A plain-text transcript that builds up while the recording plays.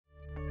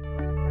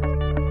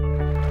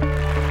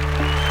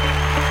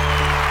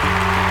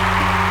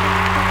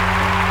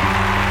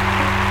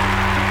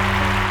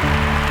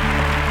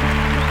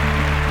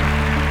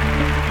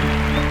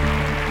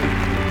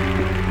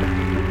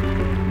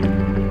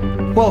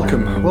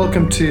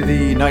Welcome to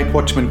the Night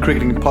Watchman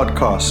Cricketing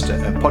Podcast,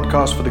 a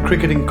podcast for the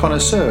cricketing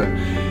connoisseur.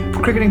 A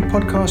cricketing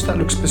podcast that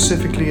looks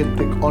specifically at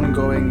the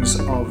ongoings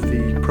of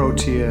the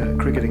Protea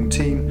cricketing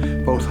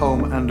team, both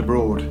home and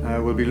abroad.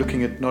 We'll be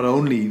looking at not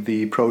only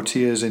the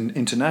Proteas in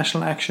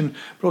international action,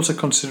 but also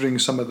considering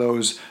some of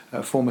those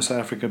former South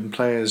African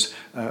players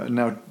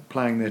now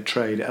plying their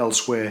trade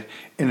elsewhere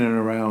in and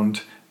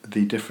around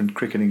the different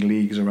cricketing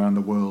leagues around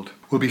the world.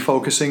 We'll be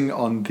focusing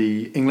on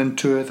the England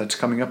tour that's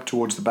coming up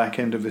towards the back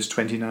end of this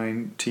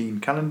 2019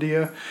 calendar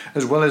year,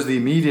 as well as the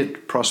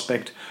immediate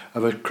prospect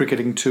of a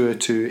cricketing tour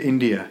to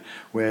India,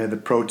 where the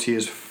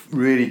Proteas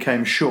really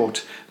came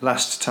short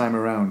last time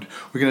around.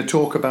 We're going to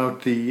talk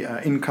about the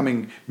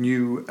incoming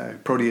new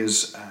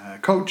Proteas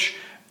coach,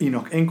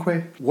 Enoch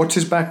Nkwe. What's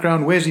his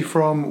background? Where's he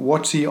from?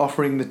 What's he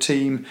offering the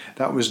team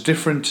that was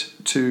different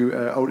to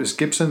Otis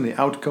Gibson, the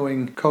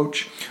outgoing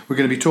coach? We're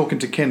going to be talking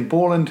to Ken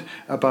Borland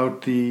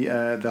about the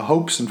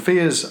hopes and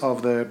fears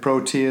of the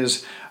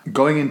Proteas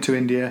going into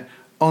India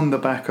on the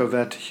back of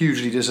that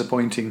hugely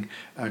disappointing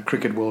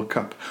Cricket World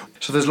Cup.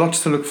 So there's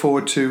lots to look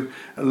forward to,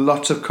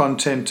 lots of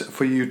content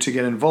for you to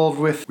get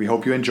involved with. We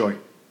hope you enjoy.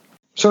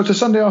 So it's a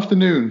Sunday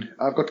afternoon.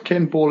 I've got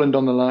Ken Borland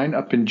on the line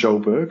up in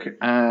Joburg.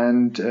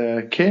 And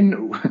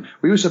Ken,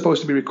 we were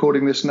supposed to be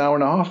recording this an hour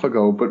and a half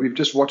ago, but we've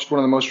just watched one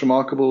of the most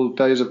remarkable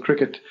days of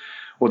cricket,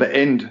 or the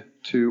end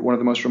to one of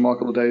the most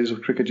remarkable days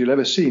of cricket you'll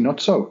ever see,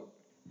 not so?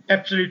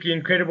 Absolutely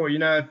incredible. You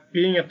know,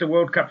 being at the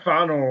World Cup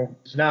final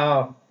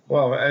now,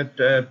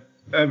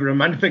 over a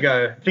month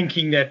ago,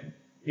 thinking that,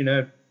 you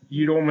know,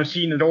 you'd almost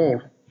seen it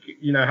all.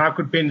 You know, how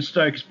could Ben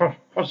Stokes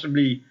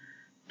possibly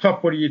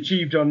top what he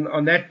achieved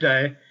on that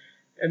day?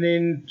 And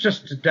then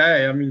just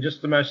today, I mean,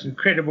 just the most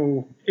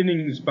incredible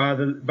innings by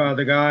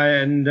the guy,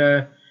 and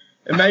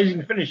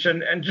amazing finish,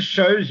 and just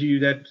shows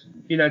you that,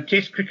 you know,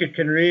 Test cricket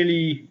can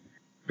really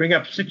bring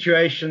up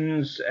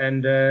situations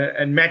and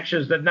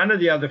matches that none of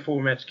the other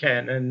formats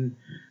can. And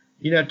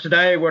you know,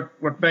 today, what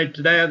made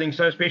today I think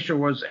so special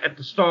was at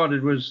the start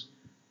it was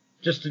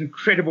just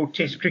incredible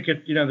Test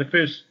cricket. You know, the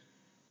first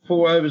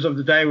 4 overs of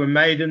the day were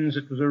maidens.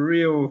 It was a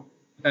real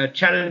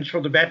challenge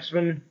for the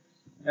batsmen.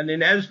 And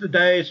then as the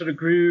day sort of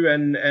grew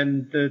and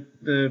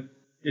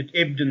it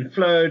ebbed and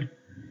flowed,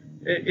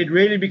 it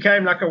really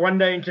became like a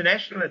one-day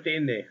international at the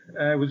end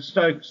there, with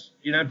Stokes,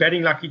 you know,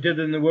 batting like he did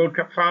in the World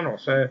Cup final.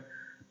 So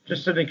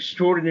just an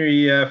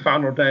extraordinary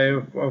final day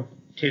of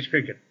Test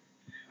cricket.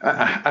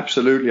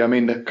 Absolutely. I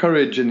mean, the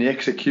courage and the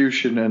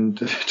execution, and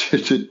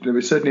there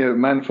was certainly a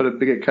man for the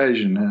big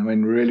occasion. I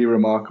mean, really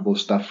remarkable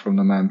stuff from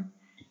the man.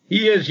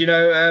 He is, you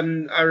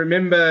know, I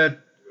remember...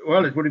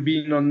 Well, it would have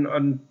been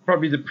on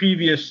probably the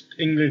previous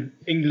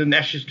England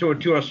Ashes tour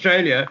to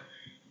Australia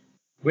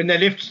when they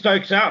left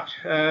Stokes out.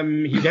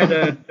 He'd had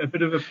a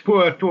bit of a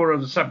poor tour of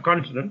the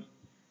subcontinent,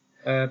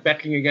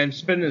 battling against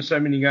spin, as so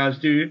many guys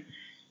do.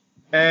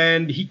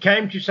 And he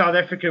came to South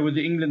Africa with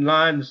the England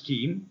Lions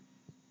team,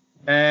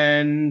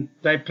 and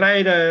they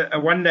played a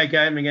one-day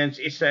game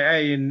against SAA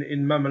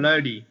in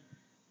Mamelodi.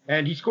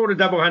 And he scored a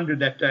double hundred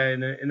that day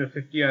in a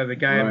 50-over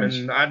game. Right.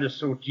 And I just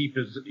thought,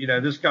 jeepers, you know,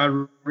 this guy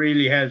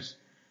really has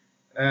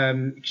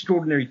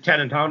extraordinary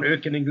talent. How on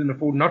earth can England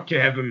afford not to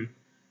have him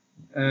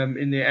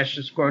in their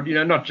Ashes squad? You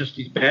know, not just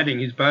his batting,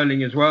 his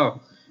bowling as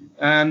well.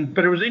 But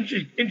it was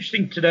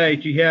interesting today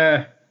to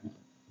hear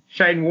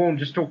Shane Warne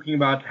just talking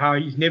about how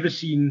he's never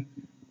seen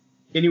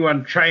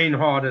anyone train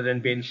harder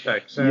than Ben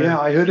Stokes. So, yeah,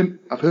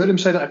 I've heard him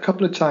say that a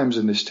couple of times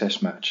in this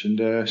Test match, and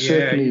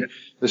certainly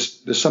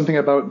there's something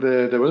about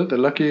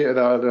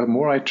the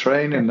more I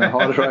train and the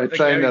harder I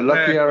train, the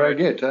luckier I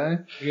get. Eh?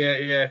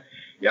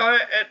 Yeah,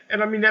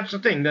 and I mean, that's the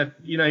thing, that,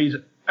 you know, he's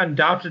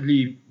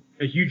undoubtedly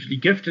a hugely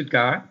gifted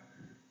guy,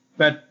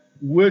 but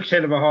works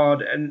hell of a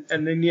hard. And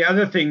then the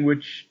other thing,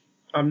 which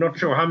I'm not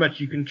sure how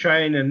much you can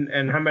train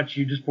and how much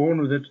you're just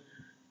born with it,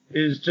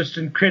 is just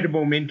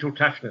incredible mental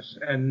toughness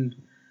and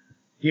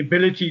the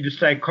ability to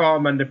stay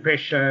calm under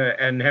pressure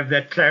and have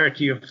that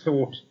clarity of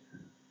thought,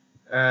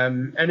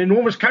 and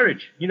enormous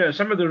courage. You know,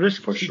 some of the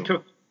risks he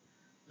took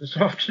this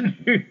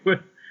afternoon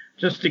were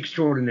just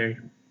extraordinary.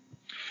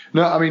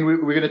 No, I mean, we're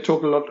going to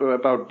talk a lot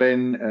about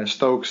Ben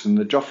Stokes and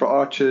the Jofra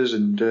Archers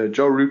and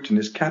Joe Root and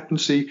his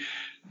captaincy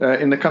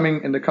in the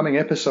coming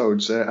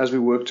episodes as we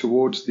work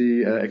towards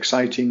the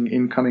exciting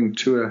incoming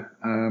tour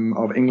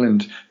of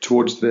England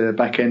towards the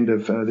back end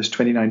of this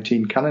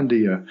 2019 calendar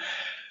year.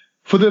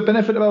 For the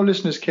benefit of our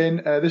listeners,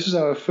 Ken, this is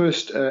our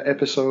first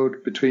episode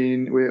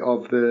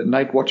of the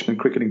Night Watchman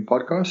Cricketing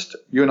Podcast.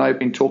 You and I have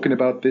been talking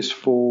about this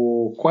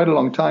for quite a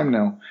long time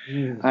now.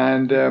 Mm.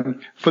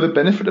 And for the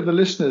benefit of the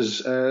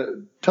listeners,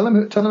 tell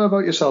them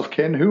about yourself,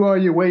 Ken. Who are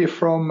you? Where you're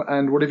from?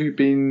 And what have you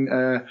been?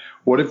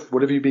 What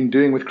have you been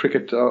doing with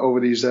cricket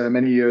over these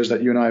many years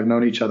that you and I have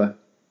known each other?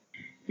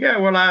 Yeah,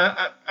 well,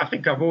 I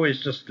think I've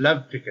always just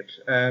loved cricket.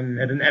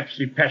 Had an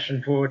absolute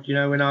passion for it. You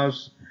know, when I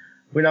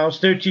was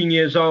 13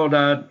 years old,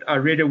 I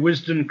read a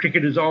Wisden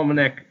Cricketer's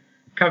Almanac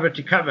cover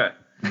to cover,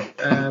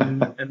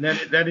 and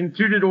that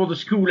included all the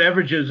school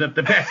averages at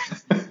the back.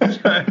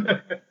 So,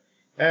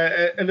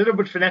 a little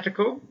bit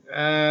fanatical,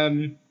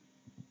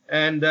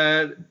 And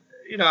I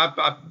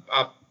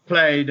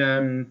played,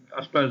 I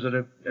suppose, at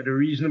a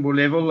reasonable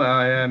level.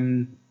 I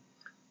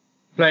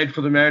played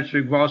for the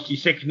Maritzburg Varsity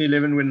second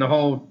 11 when the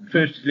whole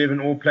first 11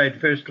 all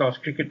played first-class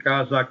cricket,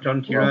 guys like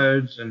John T.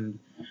 Rhodes and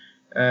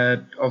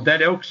of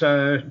that ilk.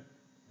 So,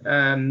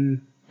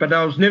 but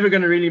I was never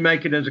going to really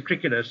make it as a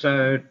cricketer.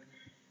 So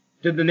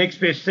did the next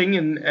best thing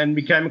and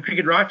became a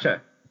cricket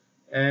writer.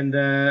 And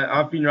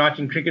I've been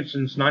writing cricket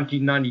since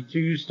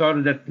 1992,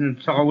 started at the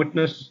Natal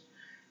Witness,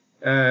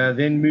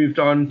 then moved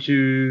on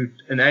to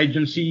an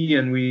agency,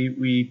 and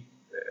we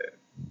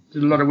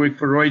did a lot of work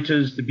for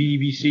Reuters, the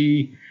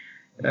BBC,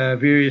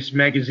 various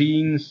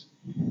magazines.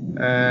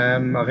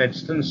 I've had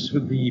stints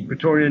with the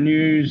Pretoria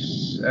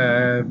News.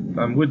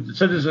 I'm with the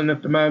Citizen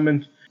at the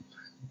moment.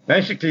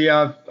 Basically,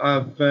 I've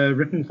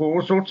written for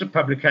all sorts of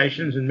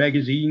publications and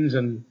magazines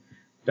and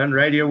done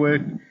radio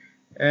work,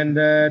 and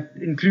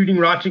including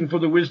writing for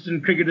the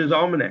Wisden Cricketers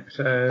Almanac.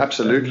 So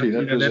absolutely,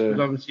 that was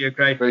obviously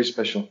very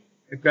special,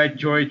 a great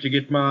joy to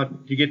get my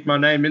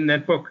name in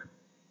that book.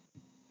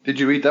 Did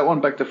you read that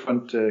one back to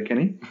front,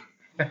 Kenny?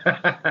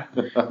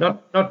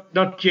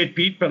 not yet,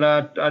 Pete, but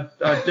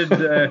I did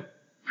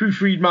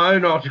proofread my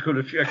own article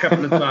a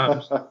couple of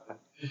times.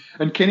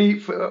 And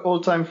Kenny,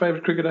 all-time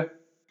favourite cricketer?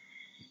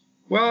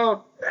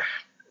 Well,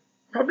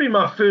 probably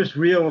my first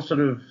real sort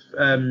of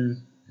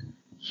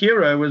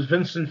hero was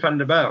Vincent van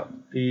der Bijl,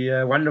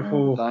 the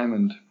wonderful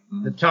diamond,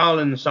 Natal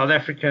in South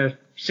Africa,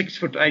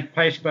 6'8"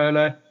 pace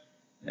bowler.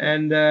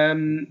 And,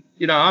 I'm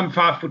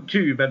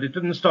 5'2", but it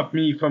didn't stop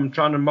me from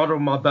trying to model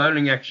my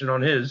bowling action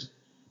on his.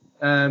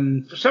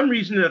 For some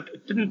reason,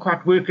 it didn't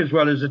quite work as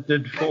well as it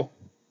did for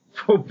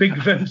Big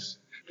Vince.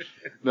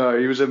 No,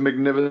 he was a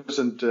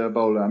magnificent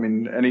bowler. I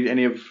mean,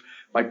 any of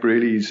Mike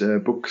Brearley's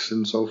books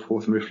and so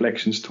forth and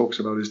reflections talks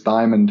about his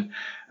diamond.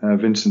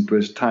 Vincent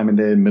was time in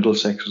there in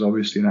Middlesex was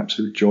obviously an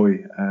absolute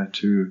joy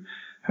to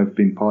have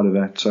been part of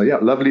that. So yeah,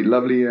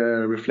 lovely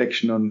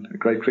reflection on a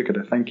great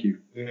cricketer. Thank you.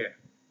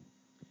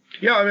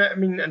 Yeah, I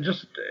mean, and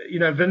just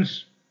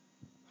Vince,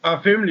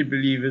 I firmly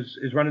believe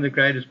is one of the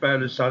greatest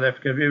bowlers South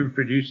Africa have ever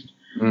produced.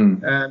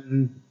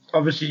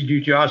 Obviously,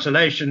 due to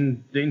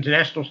isolation, the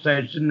international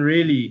stage didn't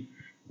really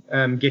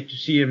get to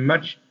see him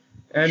much.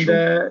 And,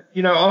 sure.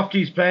 After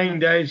his playing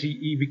days,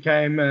 he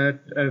became a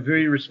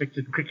very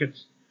respected cricket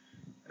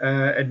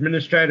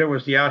administrator,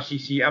 was the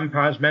RCC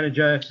umpires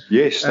manager.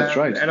 Yes, that's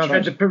right. And I've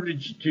had the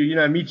privilege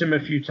to, meet him a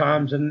few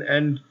times.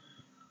 And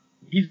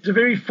he's a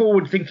very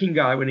forward-thinking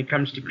guy when it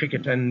comes to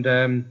cricket,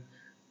 and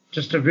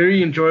just a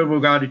very enjoyable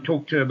guy to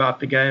talk to about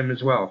the game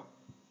as well.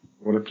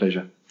 What a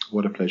pleasure.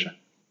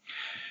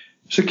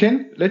 So,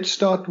 Ken, let's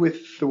start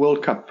with the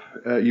World Cup.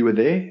 You were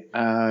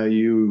there.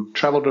 You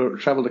traveled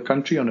the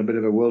country on a bit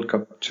of a World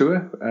Cup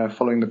tour,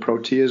 following the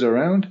Proteas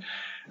around.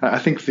 I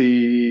think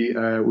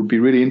would be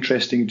really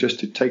interesting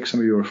just to take some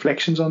of your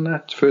reflections on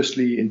that.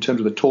 Firstly, in terms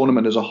of the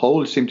tournament as a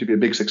whole, it seemed to be a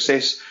big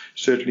success,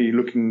 certainly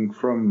looking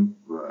from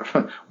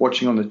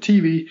watching on the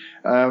TV.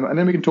 And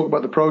then we can talk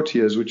about the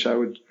Proteas, which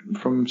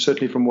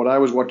certainly from what I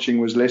was watching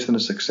was less than a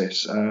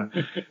success.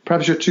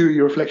 Perhaps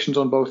your reflections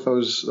on both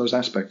those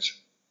aspects.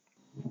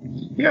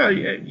 Yeah,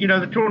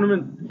 the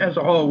tournament as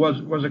a whole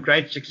was a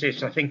great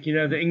success. I think,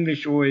 the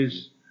English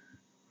always,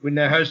 when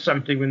they host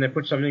something, when they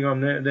put something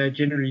on, they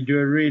generally do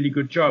a really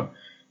good job.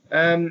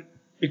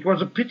 It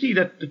was a pity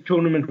that the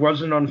tournament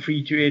wasn't on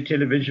free-to-air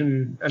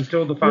television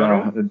until the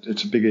final. Yeah,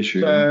 it's a big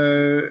issue.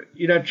 So,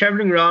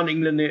 traveling around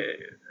England,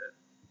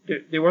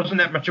 there wasn't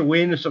that much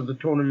awareness of the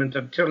tournament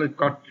until it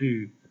got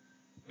to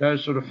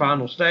those sort of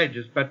final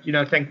stages. But,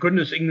 thank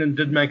goodness England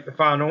did make the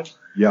final.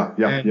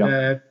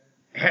 Yeah.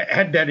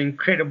 Had that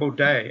incredible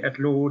day at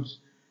Lord's,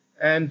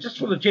 and just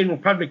for the general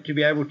public to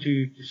be able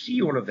to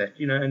see all of that,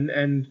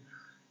 and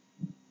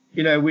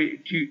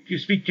to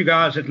speak to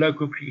guys at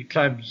local cricket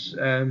clubs,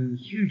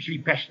 hugely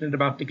passionate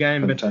about the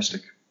game,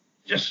 fantastic,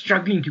 but just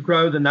struggling to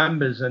grow the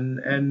numbers,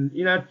 and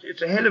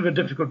it's a hell of a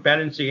difficult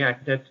balancing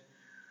act that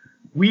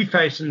we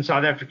face in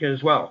South Africa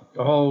as well.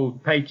 The whole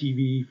pay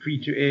TV,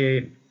 free to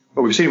air.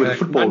 Well, we've seen it with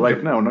football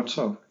right now, not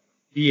so.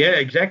 Yeah,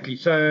 exactly.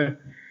 So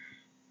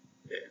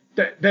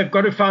they've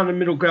got to find a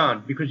middle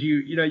ground, because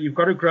you've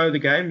got to grow the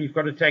game, you've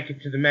got to take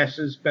it to the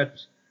masses, but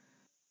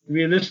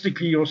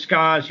realistically, your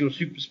Skies, your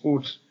Super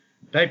Sports,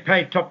 they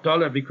pay top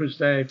dollar because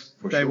they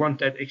want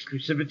that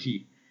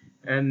exclusivity,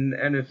 and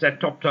it's that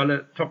top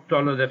dollar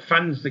that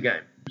funds the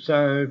game.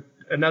 So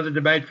another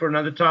debate for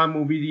another time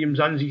will be the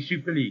Mzansi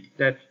Super League.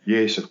 That,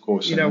 yes, of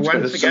course.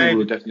 Once again,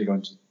 we're definitely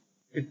going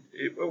to.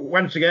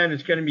 Once again,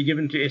 it's going to be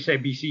given to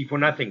SABC for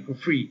nothing, for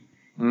free.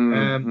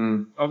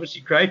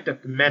 Obviously great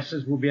that the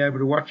masses will be able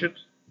to watch it,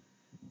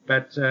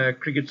 but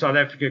Cricket South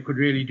Africa could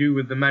really do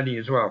with the money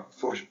as well.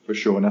 For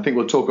sure, and I think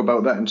we'll talk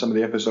about that in some of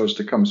the episodes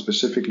to come,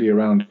 specifically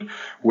around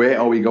where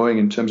are we going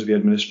in terms of the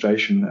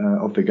administration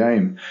of the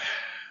game.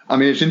 I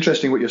mean, it's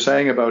interesting what you're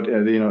saying about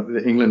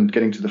the England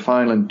getting to the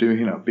final and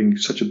doing being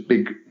such a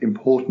big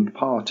important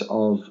part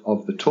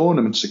of the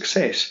tournament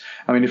success.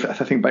 I mean, if I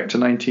think back to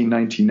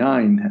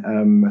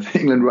 1999,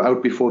 England were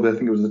out before I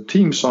think it was the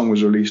team song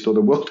was released or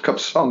the World Cup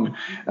song.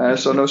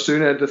 So no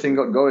sooner had the thing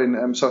got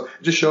going. So it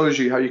just shows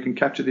you how you can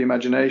capture the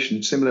imagination.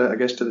 It's similar, I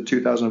guess, to the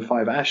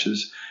 2005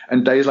 Ashes.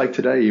 And days like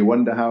today, you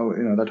wonder how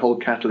that whole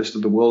catalyst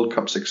of the World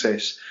Cup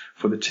success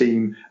for the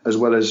team, as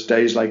well as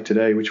days like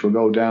today, which will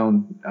go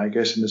down, I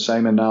guess, in the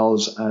same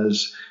annals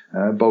as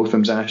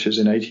Botham's Ashes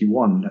in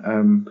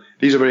 '81.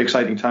 These are very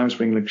exciting times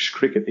for English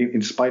cricket,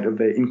 in spite of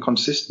their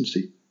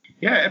inconsistency.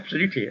 Yeah,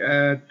 absolutely.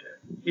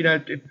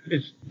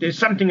 There's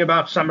something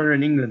about summer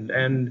in England,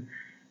 and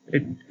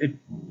it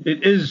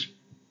is.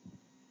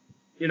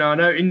 I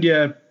know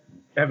India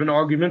have an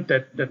argument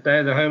that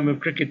they're the home of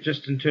cricket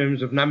just in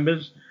terms of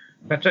numbers,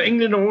 but so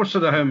England are also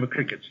the home of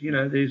cricket.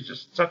 There's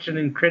just such an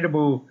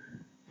incredible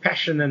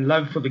passion and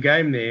love for the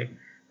game there.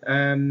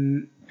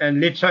 And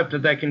let's hope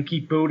that they can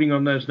keep building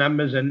on those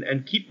numbers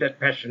and keep that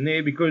passion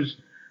there, because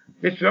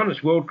let's be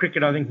honest, world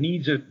cricket, I think,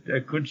 needs a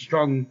good,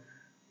 strong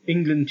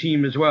England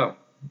team as well.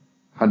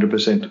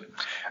 100%.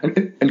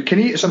 And can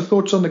you, some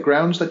thoughts on the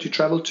grounds that you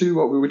travelled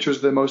to? Which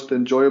was the most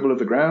enjoyable of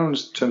the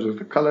grounds in terms of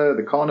the colour,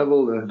 the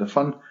carnival, the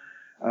fun,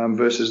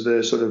 versus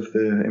the sort of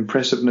the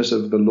impressiveness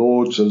of the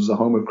Lords as the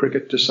home of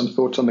cricket? Just some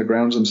thoughts on the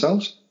grounds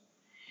themselves?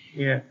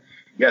 Yeah.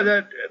 Yeah,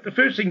 the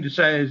first thing to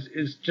say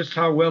is just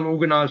how well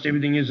organised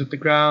everything is at the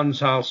grounds,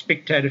 how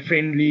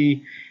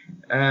spectator-friendly,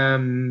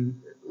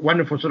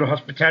 wonderful sort of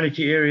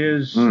hospitality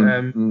areas,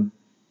 food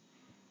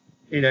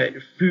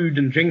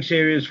and drinks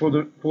areas for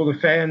the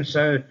fans.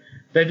 So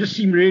they just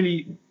seem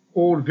really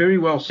all very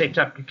well set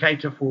up to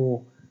cater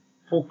for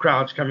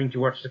crowds coming to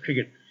watch the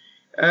cricket.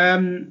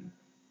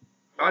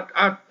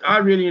 I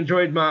really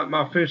enjoyed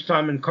my first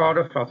time in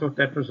Cardiff. I thought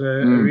that was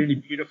a really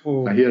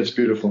beautiful. I hear it's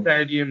beautiful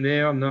stadium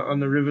there on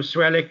the River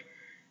Swallock,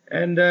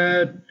 and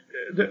the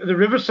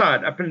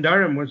Riverside up in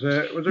Durham was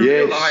a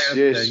real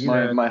eye-opener. Yes,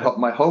 my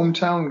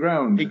hometown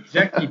ground.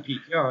 Exactly, Pete.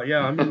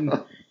 Yeah. I mean,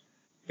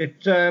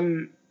 it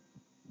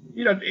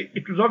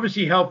was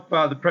obviously helped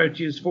by the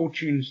Proteas'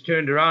 fortunes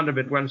turned around a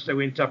bit once they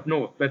went up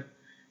north, but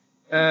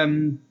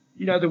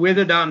the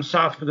weather down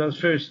south for those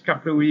first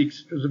couple of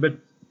weeks was a bit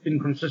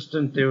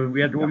inconsistent.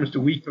 We had almost a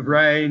week of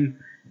rain.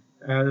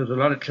 There was a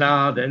lot of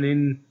cloud, and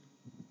then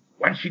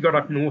once we got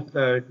up north,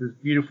 though, it was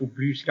beautiful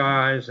blue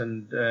skies,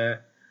 and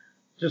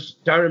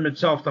just Durham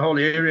itself, the whole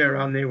area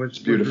around there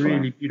was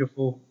really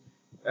beautiful.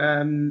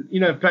 A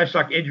place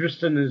like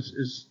Edgbaston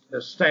is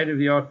a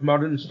state-of-the-art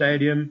modern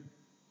stadium,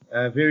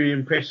 very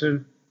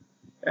impressive,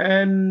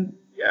 and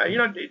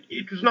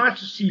it was nice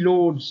to see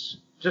Lords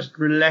just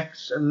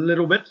relax a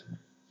little bit.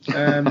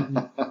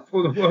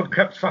 For the World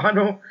Cup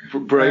final,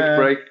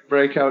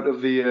 break out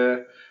of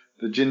the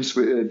gin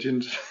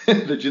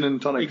the gin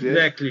and tonic.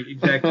 Exactly.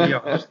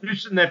 Yeah, just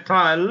loosen that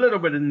tie a little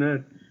bit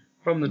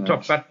from the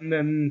top button,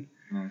 and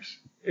nice.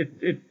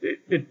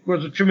 It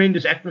was a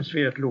tremendous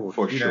atmosphere at Lords.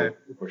 For sure.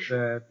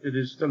 It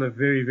is still a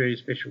very, very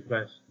special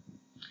place.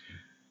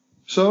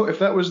 So, if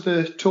that was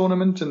the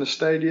tournament and the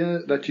stadia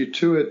that you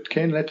toured,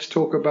 Ken, let's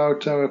talk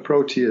about our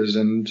Proteas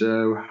and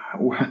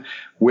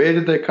where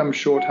did they come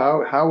short?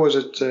 How was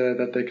it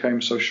that they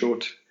came so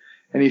short?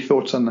 Any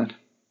thoughts on that?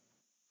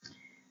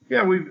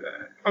 Yeah, we've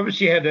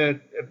obviously had a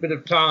bit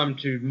of time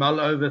to mull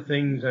over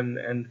things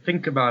and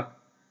think about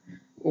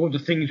all the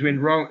things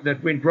that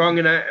went wrong.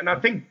 And I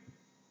think,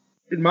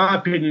 in my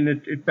opinion,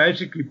 it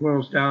basically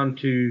boils down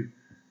to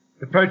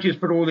the Proteas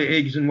put all their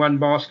eggs in one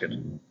basket.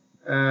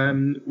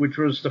 Which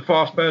was the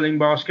fast bowling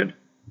basket.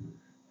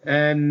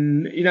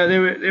 And,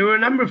 there were a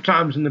number of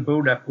times in the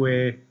build-up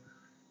where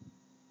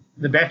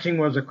the batting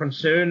was a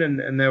concern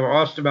and they were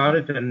asked about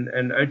it,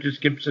 and Otis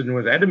Gibson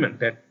was adamant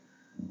that,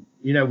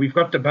 we've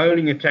got the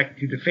bowling attack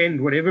to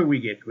defend whatever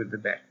we get with the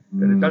bat.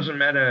 But it doesn't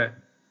matter,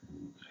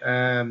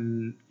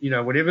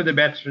 whatever the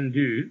batsmen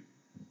do,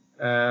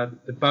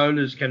 the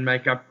bowlers can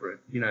make up for it.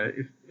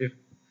 If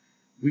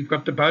we've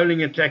got the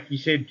bowling attack, he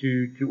said,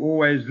 to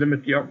always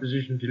limit the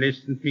opposition to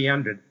less than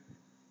 300.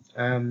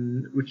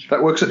 Which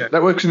that works.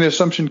 That works in the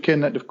assumption,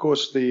 Ken, that of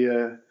course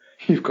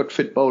you've got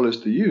fit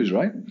bowlers to use,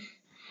 right?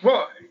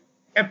 Well,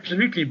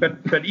 absolutely.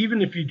 But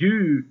even if you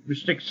do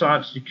restrict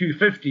sides to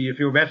 250, if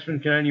your batsman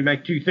can only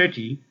make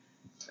 230,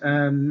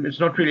 it's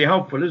not really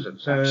helpful, is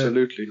it? So,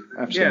 absolutely.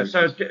 Yeah.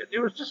 So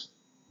it was just,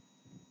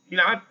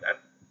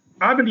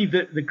 I believe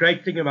that the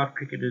great thing about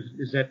cricket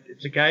is that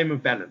it's a game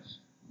of balance.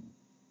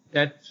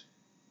 That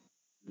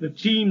the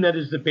team that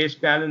is the best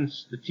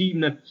balance, the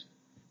team that,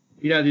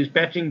 there's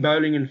batting,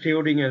 bowling and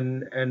fielding,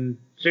 and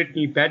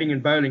certainly batting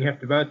and bowling have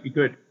to both be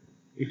good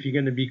if you're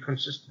going to be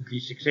consistently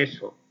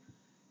successful.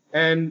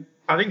 And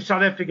I think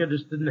South Africa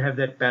just didn't have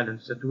that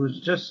balance. It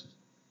was just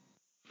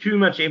too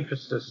much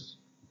emphasis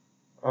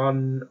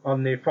on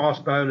their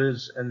fast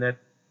bowlers, and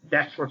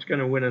that's what's going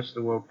to win us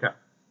the World Cup.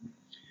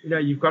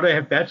 You've got to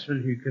have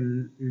batsmen who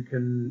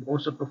can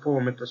also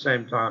perform at the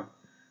same time.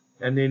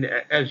 And then,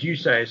 as you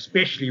say,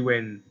 especially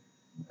when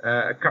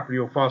a couple of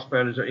your fast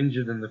bowlers are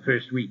injured in the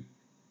first week,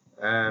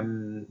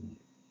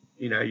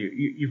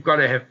 you've got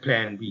to have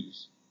plan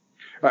Bs.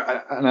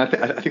 And I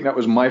think that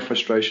was my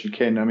frustration,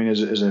 Ken. I mean,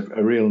 as a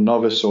real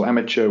novice or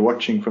amateur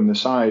watching from the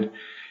side,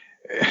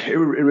 it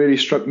really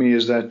struck me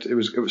is that it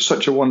was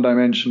such a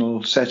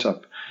one-dimensional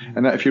setup,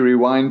 and that if you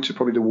rewind to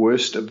probably the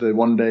worst of the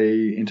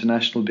one-day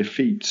international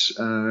defeats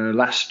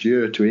last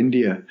year to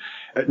India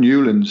at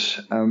Newlands,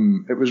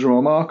 it was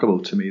remarkable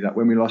to me that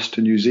when we lost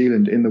to New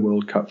Zealand in the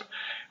World Cup,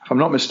 if I'm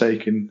not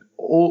mistaken,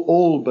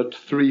 all but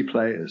 3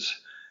 players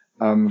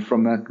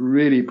from that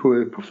really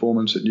poor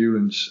performance at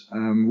Newlands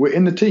were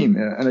in the team,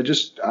 and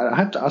I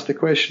had to ask the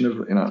question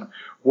of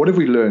what have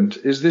we learned?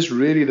 Is this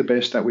really the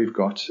best that we've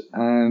got?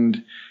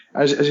 And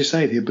as you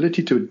say, the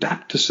ability to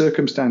adapt to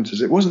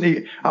circumstances. It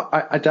wasn't.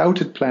 I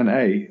doubted Plan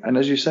A, and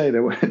as you say,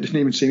 there didn't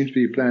even seem to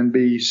be Plan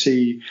B,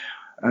 C,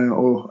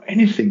 or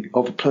anything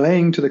of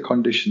playing to the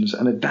conditions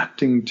and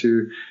adapting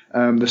to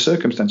the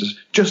circumstances,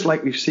 just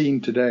like we've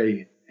seen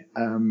today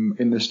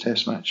in this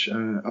Test match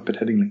up at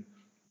Headingley.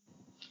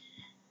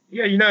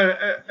 Yeah,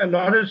 a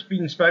lot has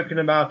been spoken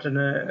about, and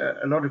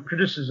a lot of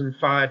criticism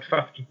fired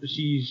Faf du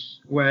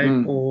Plessis' way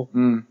for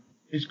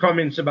his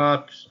comments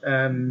about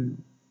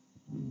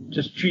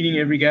just treating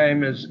every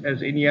game as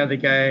any other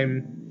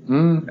game.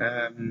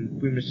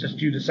 We must just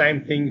do the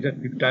same things that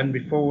we've done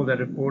before that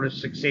have brought us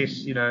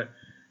success.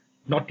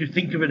 Not to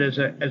think of it as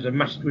a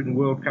must-win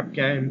World Cup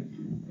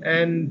game.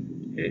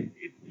 And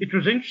it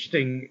was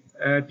interesting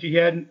to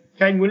hear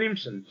Kane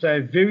Williamson say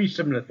very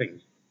similar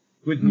things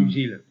with New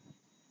Zealand.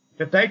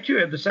 That they too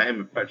have the same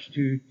approach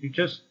to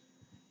just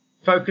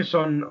focus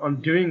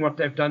on doing what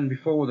they've done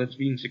before that's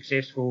been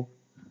successful,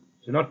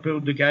 to not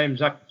build the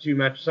games up too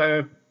much.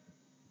 So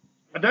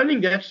I don't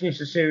think that's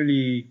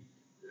necessarily,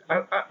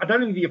 I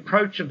don't think the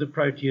approach of the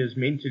Proteas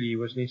mentally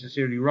was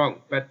necessarily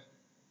wrong. But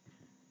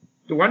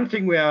the one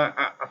thing where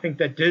I think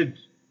they did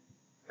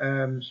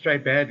stray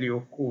badly,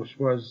 of course,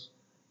 was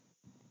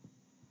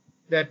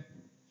that,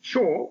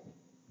 sure,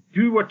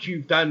 do what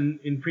you've done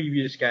in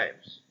previous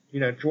games.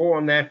 Draw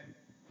on that.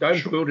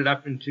 Don't build it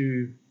up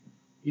into,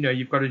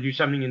 you've got to do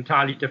something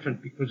entirely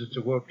different because it's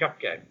a World Cup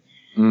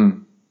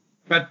game.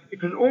 But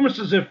it was almost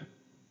as if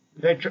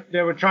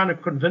they were trying to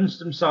convince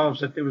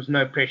themselves that there was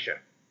no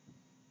pressure.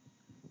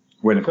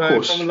 When, of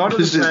course, from a lot of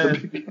the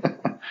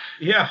players,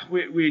 yeah,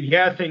 we'd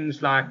hear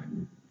things like,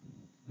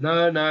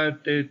 no,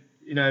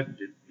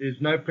 there's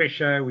no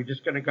pressure. We're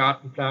just going to go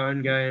out and play our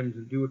own games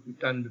and do what we've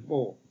done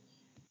before,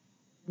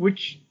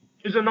 which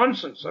is a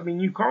nonsense. I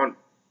mean, you can't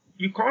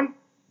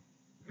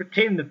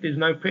pretend that there's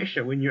no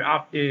pressure when you're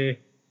out there,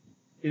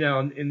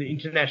 in the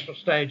international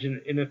stage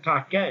in a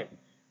tight game.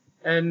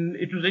 And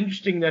it was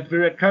interesting that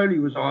Virat Kohli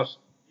was asked,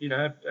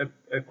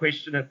 a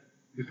question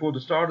before the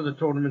start of the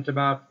tournament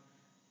about,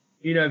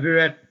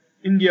 Virat,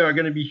 India are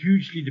going to be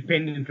hugely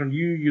dependent on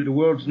you. You're the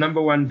world's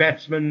number 1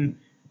 batsman.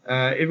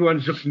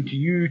 Everyone's looking to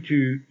you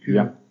to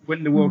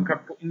win the World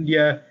Cup for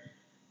India.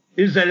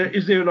 Is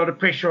there a lot of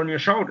pressure on your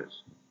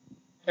shoulders?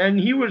 And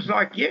he was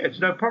like, yeah, it's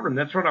no problem.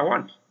 That's what I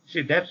want. He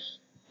said, that's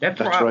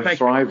what I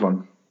thrive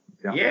on.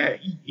 Yeah,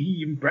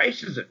 he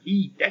embraces it.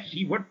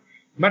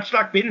 Much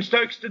like Ben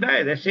Stokes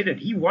today, they said it.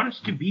 He wants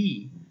to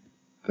be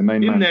the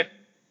main man.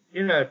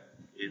 In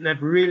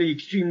that really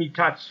extremely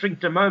tight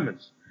sphincter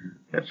moments.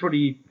 That's what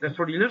he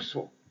lives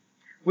for.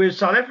 Whereas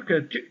South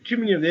Africa, too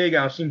many of their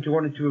guys seem to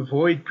want to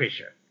avoid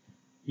pressure.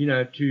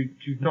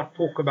 To not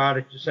talk about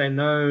it, to say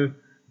no.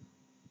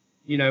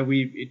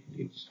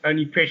 It's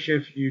only pressure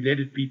if you let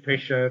it be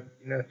pressure,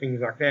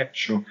 things like that.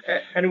 Sure.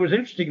 And it was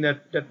interesting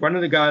that one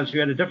of the guys who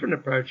had a different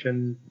approach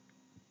and,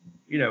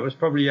 was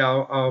probably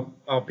our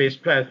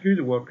best player through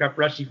the World Cup,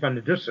 Rassie van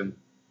der Dussen.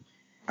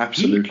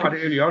 Absolutely. He, quite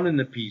early on in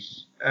the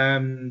piece,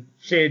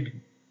 said,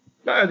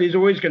 no, there's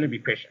always going to be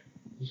pressure.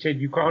 He said,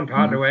 you can't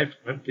hide away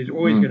from it. There's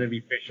always going to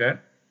be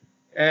pressure.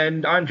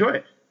 And I enjoy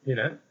it,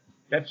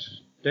 That's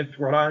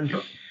what I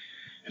enjoy.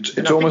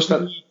 It's almost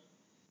that...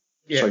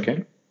 Sorry,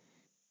 Ken?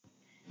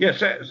 Yeah,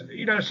 so,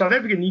 South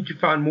Africa need to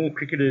find more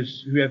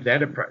cricketers who have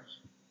that approach,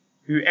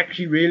 who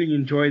actually really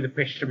enjoy the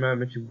pressure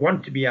moments, who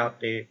want to be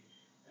out there,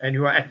 and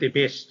who are at their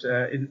best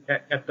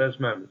at those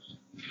moments.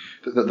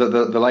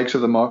 The likes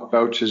of the Mark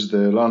Bouchers,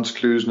 the Lance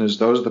Kluseners,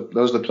 those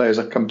are the players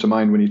that come to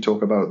mind when you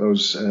talk about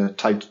those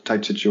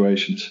tight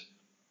situations.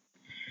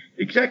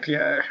 Exactly.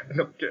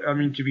 Look, I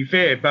mean, to be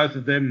fair, both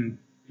of them,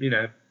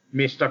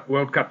 messed up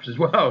World Cups as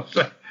well.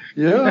 So.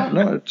 Yeah,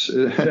 no,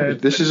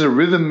 this is a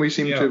rhythm we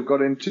seem to have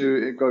got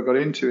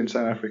into in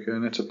South Africa,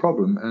 and it's a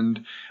problem.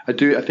 And I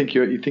think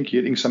you're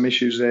hitting some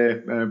issues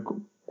there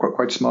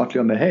quite smartly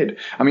on the head.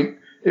 I mean,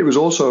 it was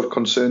also of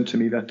concern to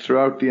me that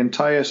throughout the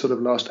entire sort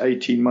of last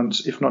 18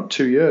 months, if not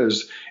 2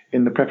 years,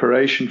 in the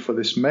preparation for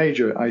this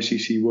major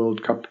ICC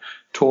World Cup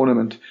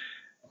tournament,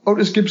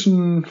 Otis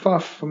Gibson,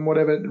 Faf, and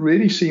whatever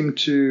really seemed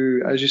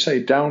to, as you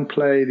say,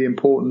 downplay the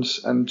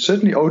importance, and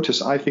certainly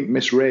Otis, I think,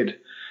 misread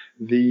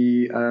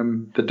the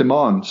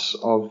demands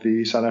of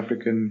the South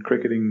African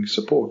cricketing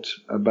support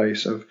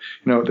base of,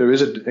 there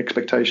is an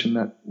expectation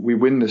that we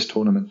win this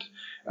tournament.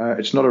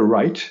 It's not a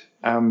right,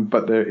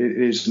 but it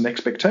is an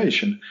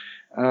expectation.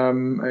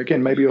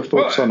 Again, maybe your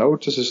thoughts on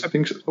Otis's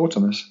thoughts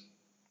on this.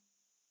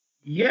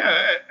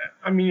 Yeah,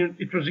 I mean,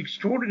 it was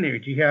extraordinary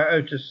to hear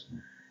Otis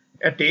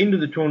at the end of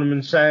the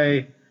tournament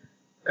say,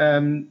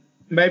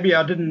 maybe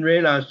I didn't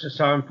realize just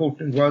how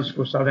important it was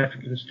for South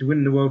Africans to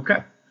win the World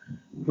Cup,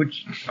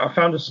 which I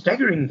found a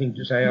staggering thing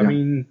to say. Yeah. I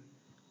mean,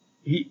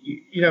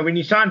 when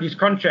he signed his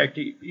contract,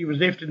 he was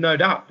left with no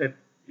doubt that,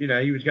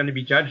 he was going to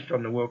be judged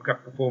on the World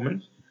Cup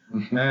performance.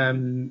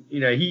 Mm-hmm.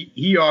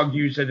 He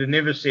argues that it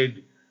never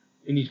said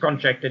in his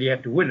contract that he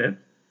had to win it.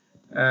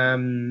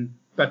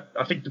 But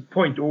I think the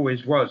point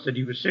always was that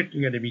he was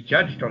certainly going to be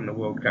judged on the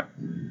World Cup.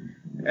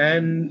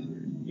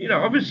 And,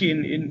 obviously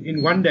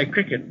in one-day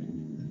cricket,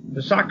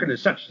 the cycle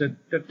is such that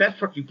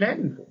that's what you're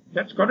planning for.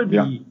 That's got to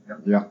be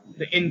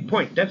the end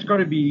point. That's got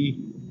to be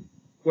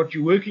what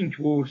you're working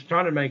towards,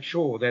 trying to make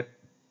sure that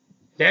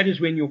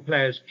is when your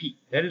players peak.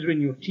 That is when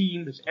your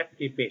team is at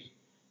their best.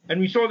 And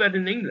we saw that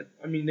in England.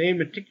 I mean, their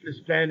meticulous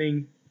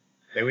planning,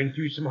 they went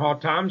through some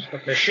hard times,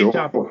 but they set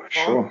out a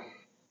path,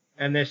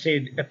 and they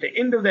said, at the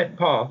end of that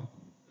path,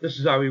 this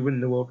is how we win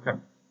the World Cup.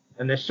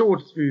 And they saw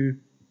it through,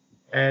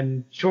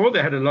 and sure,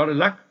 they had a lot of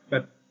luck,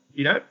 but,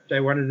 they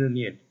won it in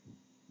the end.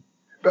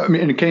 But,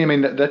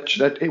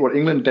 that what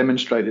England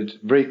demonstrated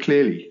very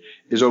clearly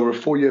is over a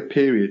 4-year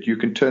period, you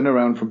can turn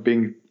around from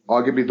being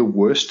arguably the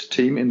worst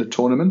team in the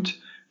tournament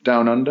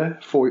down under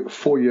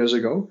 4 years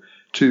ago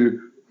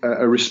to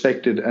a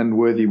respected and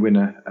worthy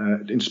winner,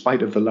 in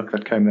spite of the luck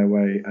that came their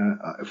way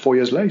 4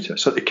 years later.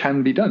 So it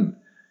can be done.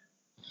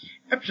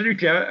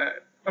 Absolutely.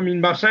 I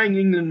mean, by saying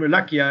England were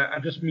lucky, I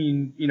just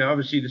mean,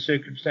 obviously the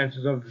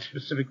circumstances of the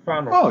specific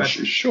final. Oh,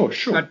 sure.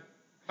 But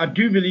I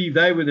do believe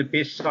they were the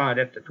best side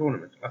at the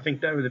tournament. I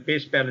think they were the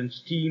best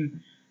balanced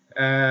team.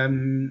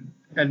 And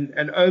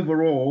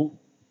overall,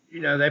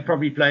 they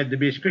probably played the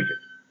best cricket.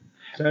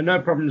 So no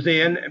problems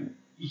there. And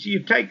you see,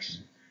 it takes,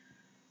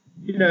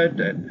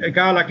 a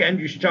guy like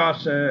Andrew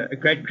Strauss, a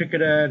great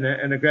cricketer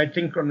and a great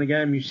thinker on the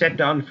game, who sat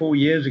down 4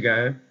 years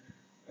ago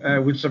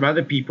with some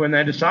other people, and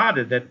they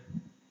decided that,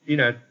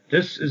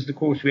 this is the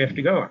course we have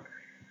to go on.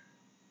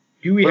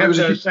 Do we have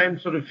those same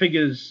sort of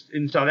figures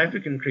in South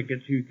African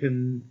cricket who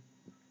can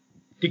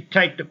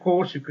dictate the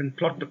course, who can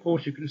plot the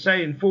course, who can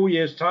say in 4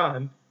 years'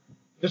 time,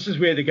 this is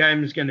where the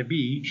game is going to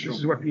be, This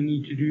is what we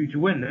need to do to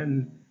win?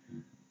 And,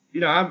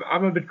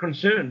 I'm a bit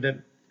concerned that,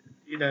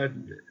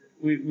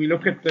 we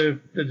look at the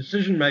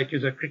decision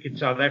makers at Cricket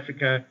South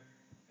Africa,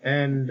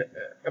 and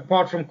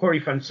apart from Corey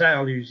van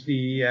Zyl, who's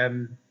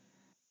the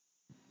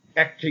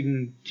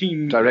acting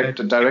team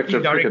director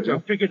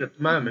of cricket at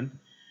the moment,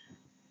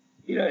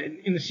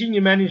 in the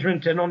senior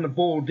management and on the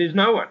board, there's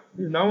no one.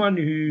 There's no one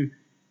who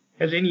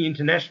has any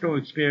international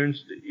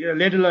experience,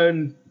 let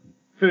alone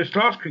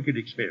first-class cricket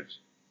experience.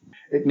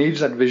 It needs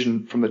that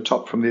vision from the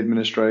top, from the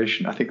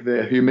administration. I think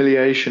the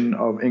humiliation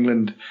of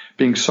England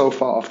being so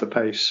far off the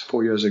pace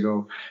 4 years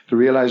ago, the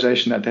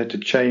realization that they had to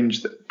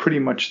change pretty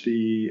much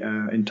the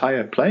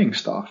entire playing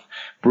staff,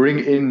 bring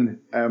in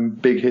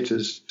big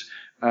hitters,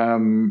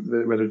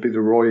 whether it be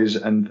the Roys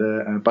and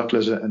the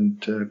Butlers, and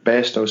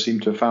Bairstow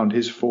seemed to have found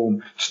his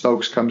form.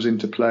 Stokes comes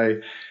into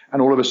play,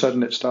 and all of a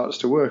sudden it starts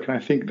to work. And I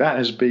think that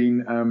has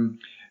been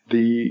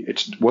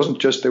it wasn't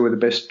just they were the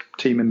best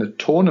team in the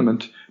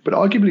tournament, but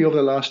arguably over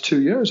the last 2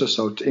 years or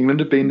so, England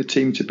have been the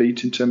team to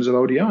beat in terms of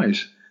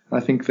ODIs. And I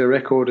think their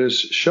record has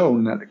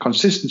shown that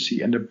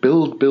consistency and a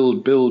build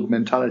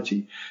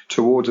mentality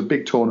towards a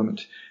big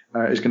tournament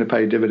is going to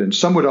pay dividends.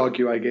 Some would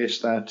argue, I guess,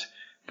 that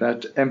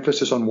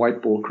emphasis on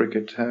white ball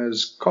cricket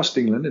has cost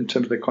England in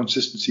terms of their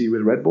consistency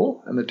with red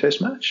ball and the test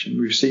match. And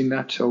we've seen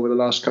that over the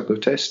last couple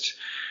of tests.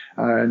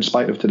 In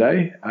spite of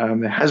today,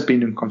 there has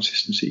been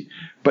inconsistency,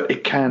 but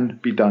it can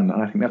be done.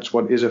 And I think that's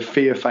what is a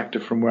fear factor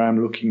from where I'm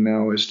looking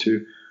now as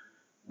to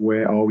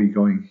where are we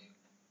going.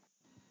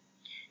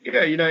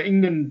 Yeah,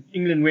 England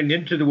went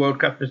into the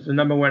World Cup as the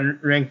number one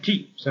ranked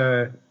team.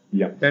 So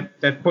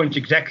that points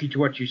exactly to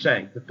what you're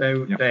saying, that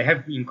they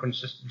have been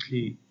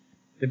consistently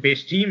the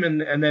best team,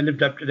 and they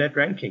lived up to that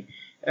ranking.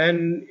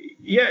 And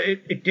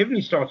it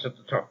definitely starts at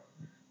the top.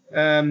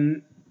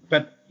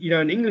 But,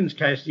 in England's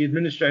case, the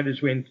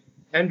administrators went,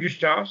 Andrew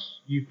Strauss,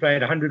 you've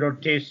played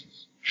 100-odd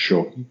tests.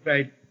 Sure. You've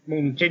played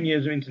more than 10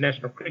 years of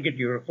international cricket.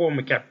 You're a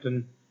former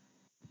captain.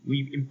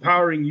 We're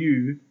empowering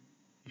you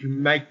to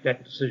make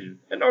that decision.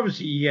 And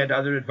obviously he had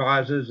other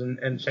advisors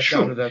and sat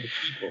down with other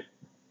people.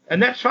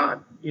 And that's fine,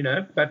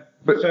 But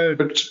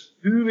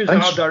who is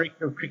our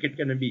director of cricket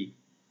going to be?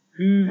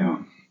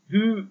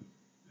 Who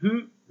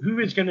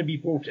is going to be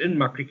brought in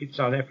by Cricket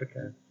South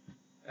Africa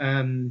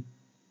to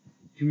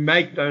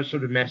make those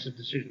sort of massive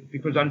decisions?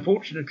 Because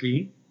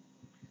unfortunately,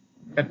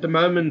 at the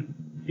moment,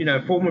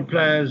 former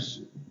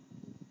players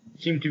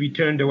seem to be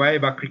turned away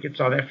by Cricket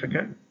South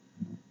Africa.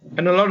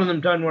 And a lot of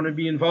them don't want to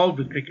be involved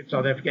with Cricket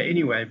South Africa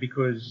anyway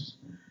because,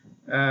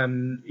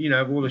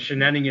 of all the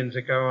shenanigans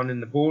that go on in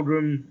the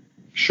boardroom.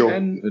 Sure.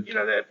 And,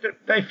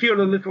 they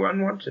feel a little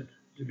unwanted,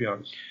 to be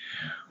honest.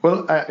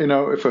 Well,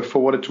 for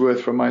what it's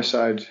worth from my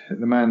side,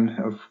 the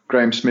man of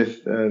Graeme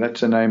Smith,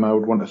 that's a name I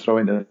would want to throw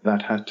into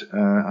that hat.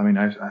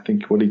 I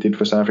think what he did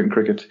for South African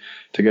cricket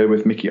together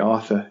with Mickey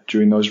Arthur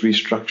during those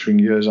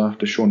restructuring years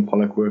after Sean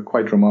Pollock were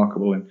quite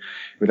remarkable. And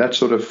with that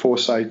sort of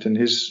foresight and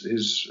his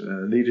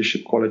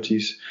leadership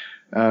qualities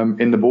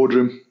in the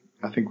boardroom,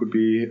 I think would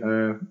be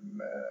a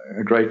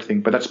great thing.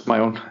 But that's my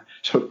own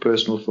sort of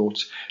personal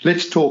thoughts.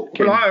 Let's talk.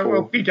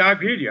 Well, Peter, I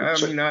agree with you.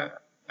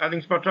 I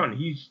think spot on.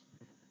 He's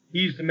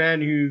the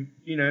man who,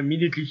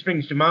 immediately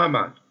springs to my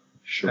mind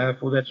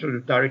for that sort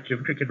of director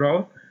of cricket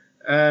role.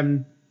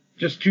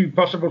 Just two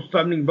possible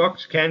stumbling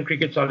blocks. Can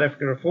Cricket South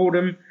Africa afford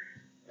him?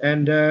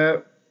 And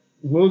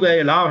will they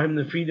allow him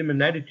the freedom and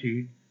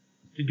latitude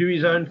to do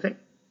his own thing?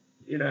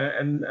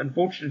 And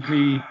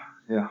unfortunately,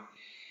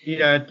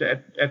 at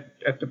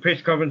the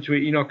press conference where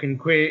Enoch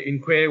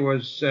Nkwe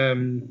was,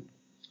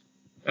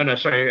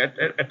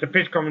 at the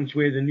press conference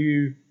where the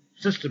new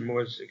system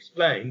was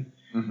explained,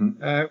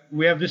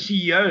 we have the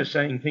CEO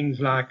saying things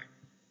like,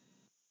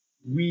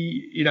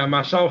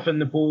 myself and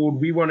the board,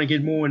 we want to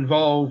get more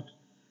involved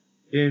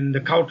in the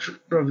culture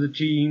of the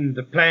team,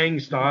 the playing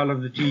style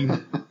of the team,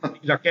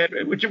 things like that,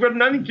 which have got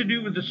nothing to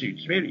do with the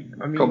suits, really.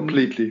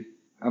 Completely.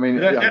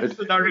 That's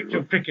the director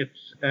of cricket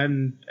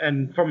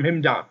and from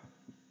him down.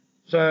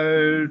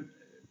 So,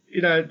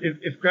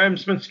 if Graeme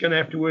Smith's going to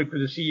have to work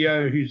with a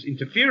CEO who's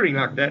interfering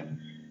like that,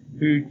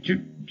 who,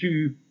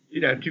 to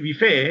be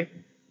fair,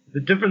 the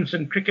difference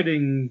in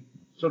cricketing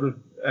sort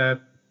of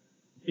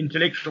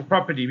intellectual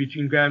property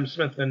between Graeme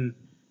Smith and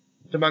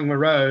Temang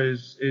Moreau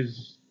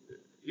is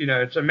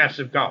it's a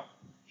massive gulf.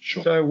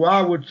 Sure. So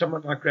why would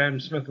someone like Graeme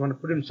Smith want to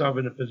put himself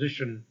in a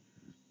position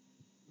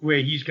where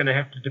he's going to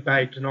have to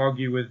debate and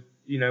argue with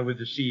the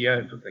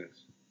CEO for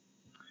things?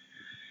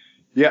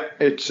 Yeah,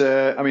 it's.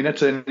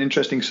 That's an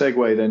interesting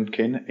segue then,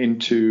 Ken,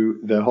 into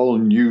the whole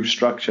new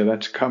structure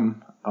that's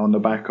come on the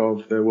back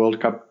of the World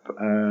Cup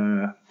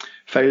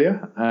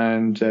failure,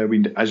 and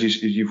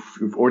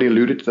you've already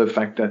alluded to the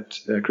fact that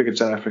Cricket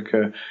South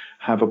Africa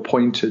have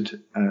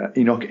appointed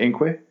Enoch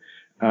Nkwe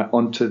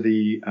onto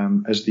the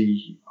as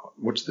the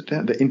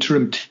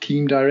interim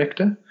team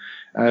director.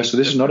 So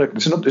this is not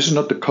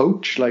the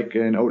coach like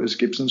in Otis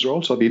Gibson's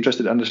role. So I'd be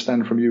interested to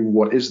understand from you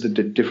what is the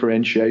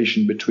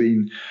differentiation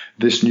between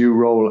this new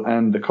role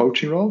and the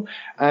coaching role.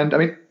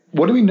 And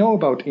what do we know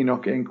about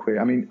Enoch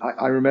Nkwe?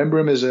 I remember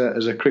him as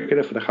a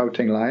cricketer for the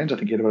Gauteng Lions. I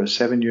think he had about a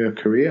 7-year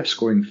career,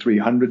 scoring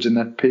 300s in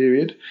that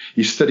period.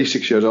 He's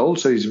 36 years old,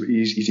 so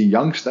he's a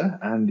youngster,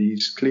 and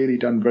he's clearly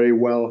done very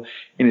well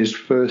in his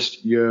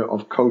first year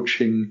of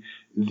coaching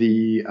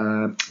the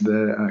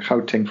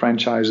Gauteng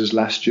franchises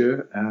last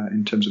year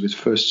in terms of his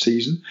first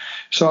season.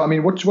 So,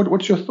 what's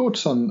your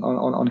thoughts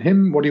on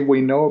him? What do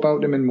we know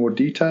about him in more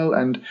detail,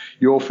 and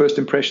your first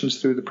impressions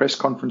through the press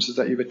conferences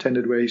that you've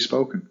attended where he's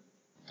spoken?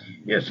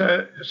 Yeah,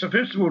 so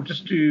first of all,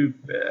 just to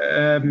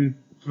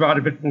provide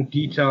a bit more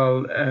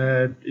detail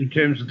in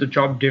terms of the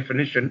job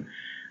definition,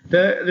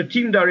 the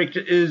team director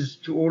is,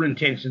 to all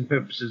intents and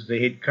purposes, the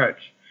head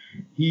coach.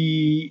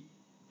 He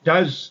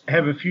does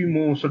have a few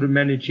more sort of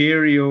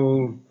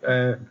managerial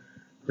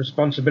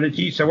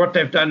responsibilities. So what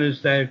they've done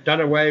is they've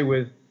done away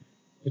with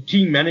the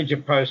team manager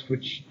post,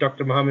 which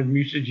Dr. Mohamed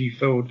Musaji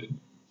filled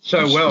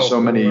so well. So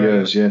many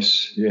years,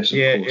 yes, of course.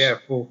 Yeah,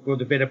 for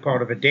the better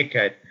part of a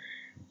decade.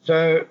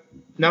 So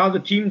now the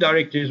team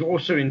director is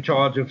also in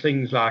charge of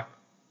things like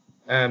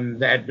the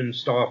admin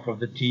staff of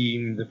the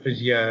team, the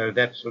physio,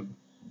 that sort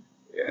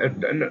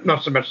of,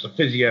 not so much the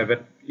physio,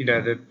 but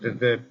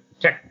the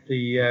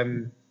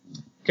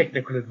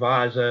technical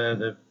advisor,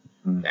 the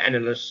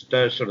analyst,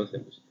 those sort of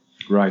things.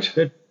 Right.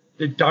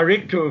 The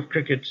director of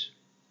cricket,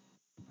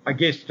 I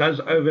guess, does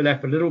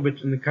overlap a little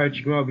bit in the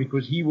coaching role,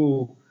 because he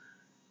will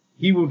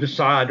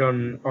decide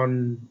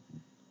on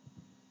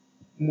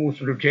more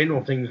sort of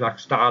general things like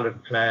style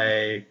of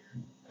play.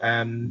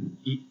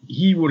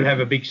 He would have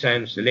a big say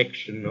in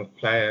selection of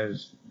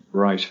players.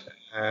 Right.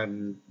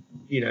 So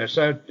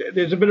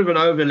there's a bit of an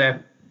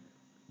overlap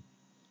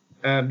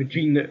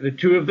between the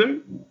two of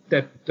them,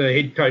 that the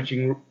head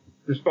coaching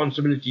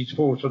responsibilities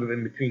fall sort of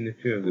in between the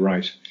two of them.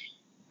 Right.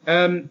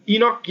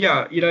 Enoch,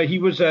 he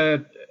was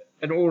an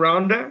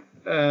all-rounder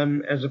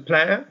as a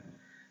player.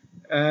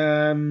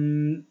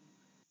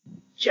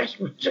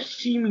 Just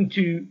seeming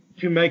to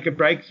make a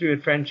breakthrough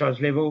at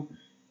franchise level.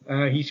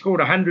 He scored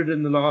 100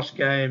 in the last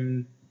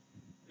game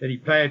that he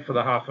played for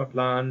the Half-Up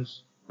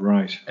Lions.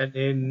 Right. And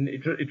then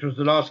it was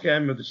the last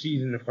game of the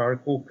season, if I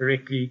recall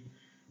correctly.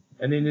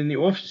 And then in the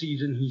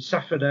off-season, he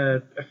suffered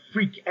a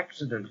freak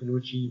accident in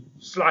which he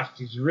sliced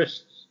his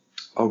wrists.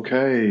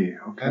 Okay.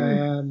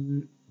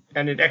 And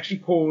it actually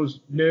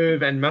caused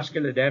nerve and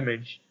muscular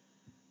damage,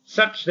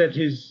 such that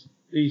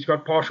he's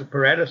got partial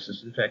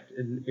paralysis, in fact,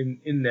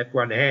 in that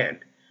one hand.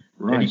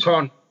 Right. And he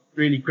can't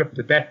really grip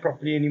the bat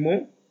properly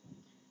anymore.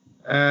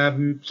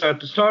 So at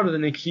the start of the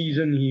next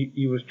season,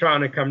 he was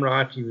trying to come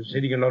right. He was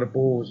hitting a lot of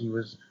balls.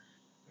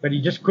 But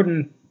he just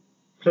couldn't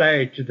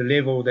play to the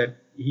level that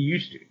he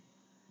used to.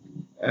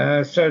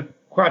 So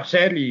quite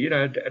sadly,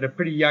 at a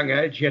pretty young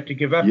age, he had to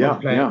give up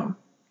on playing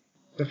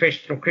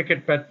professional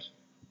cricket, but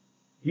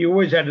he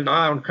always had an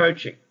eye on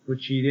coaching,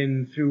 which he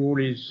then threw all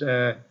his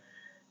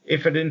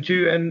effort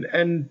into.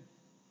 And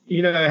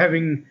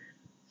having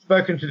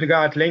spoken to the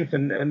guy at length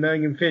and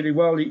knowing him fairly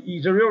well,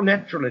 he's a real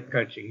natural at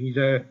coaching.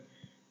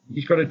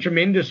 He's got a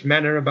tremendous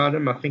manner about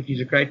him. I think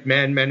he's a great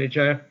man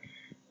manager,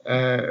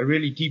 a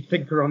really deep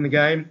thinker on the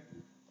game.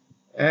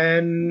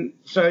 And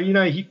so,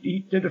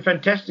 he did a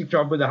fantastic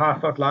job with the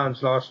Highveld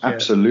Lions last year.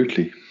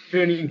 Absolutely.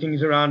 Turning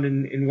things around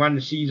in one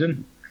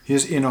season.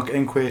 Here's Enoch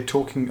Enkwe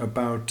talking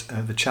about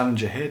the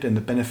challenge ahead and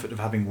the benefit of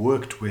having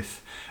worked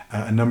with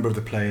a number of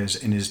the players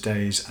in his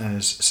days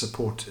as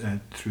support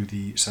through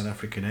the South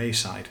African A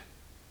side.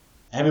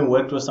 Having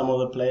worked with some of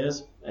the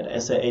players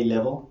at SAA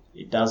level,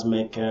 it does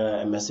make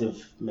a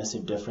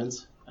massive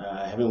difference.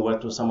 Having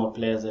worked with some of the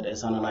players at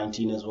SA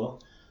 19 as well,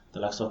 the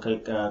likes of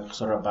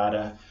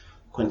Sorabada,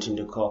 Quentin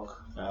de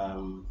Kock,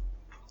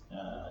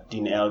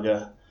 Dean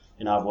Elgar,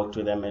 I've worked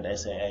with them at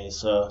SAA.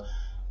 So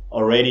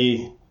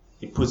already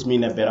it puts me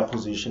in a better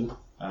position.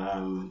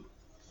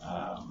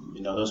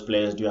 Those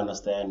players do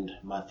understand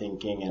my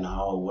thinking and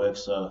how it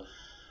works. So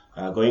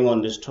going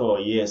on this tour,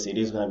 yes, it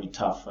is going to be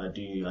tough. I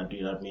do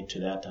admit to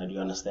that. I do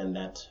understand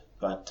that.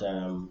 But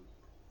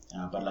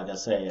like I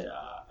say,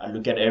 I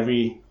look at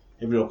every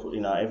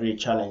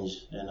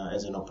challenge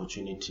as an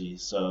opportunity.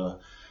 So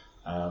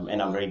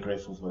and I'm very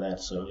grateful for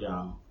that. So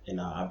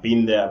I've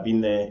been there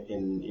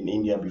in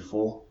India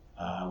before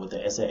with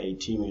the SAA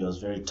team. It was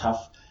very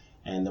tough,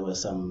 and there were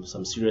some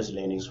serious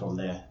learnings from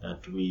there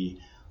that we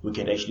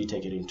could actually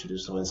take it into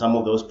this. So, and some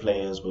of those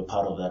players were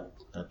part of that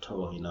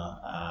tour,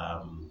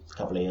 a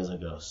couple of years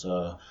ago.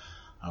 So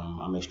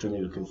I'm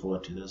extremely looking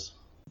forward to this.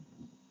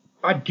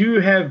 I do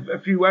have a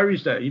few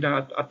worries though.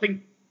 I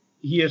think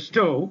he is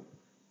still,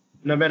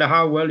 no matter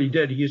how well he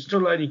did, he is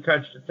still only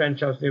coached at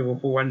franchise level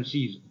for one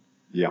season.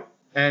 Yeah.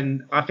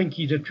 And I think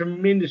he's a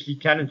tremendously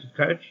talented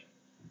coach.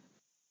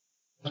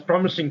 Most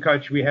promising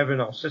coach we have in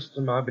our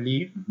system, I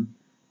believe.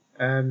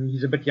 Mm-hmm.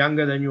 He's a bit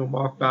younger than your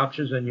Mark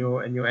Bouchers and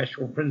your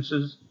Ashwell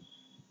Princes.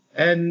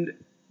 And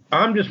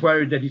I'm just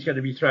worried that he's going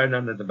to be thrown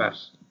under the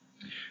bus.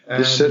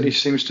 This certainly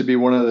seems to be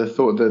one of the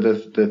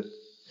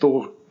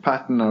thought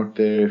pattern out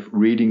there,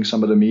 reading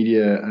some of the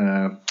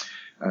media.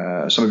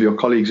 Some of your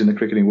colleagues in the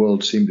cricketing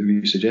world seem to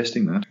be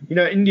suggesting that.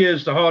 India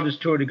is the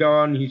hardest tour to go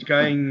on. He's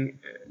going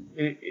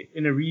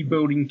in a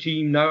rebuilding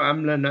team, no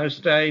Amla, no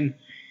Steyn.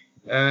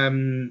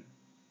 And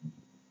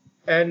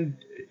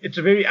it's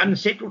a very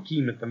unsettled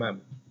team at the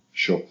moment.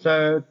 Sure.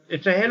 So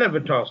it's a hell of a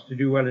task to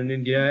do well in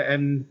India.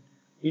 And,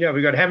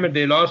 we got hammered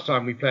there last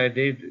time we played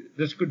there.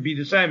 This could be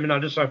the same. And I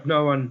just hope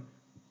no one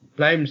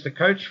blames the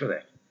coach for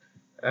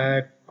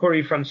that.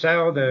 Corey van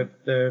Zyl,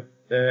 the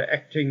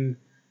acting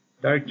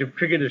director of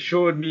cricket,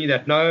 assured me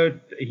that no,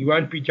 he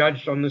won't be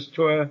judged on this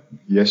tour.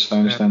 Yes, I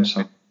understand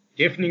so.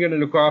 Definitely going to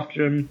look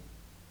after him.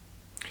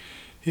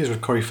 Here's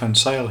what Corey van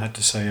Zyl had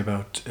to say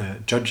about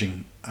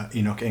judging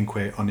Enoch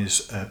Enkwe on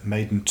his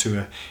maiden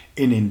tour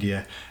in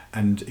India.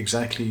 And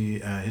exactly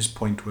his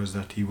point was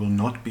that he will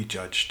not be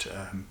judged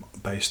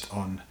based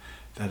on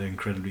that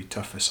incredibly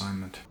tough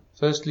assignment.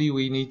 Firstly,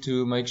 we need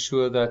to make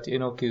sure that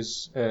Enoch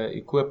is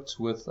equipped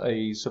with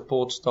a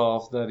support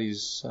staff that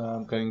is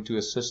going to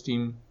assist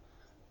him.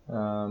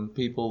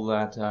 People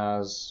that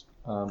has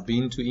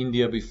been to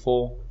India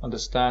before,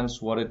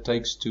 understands what it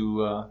takes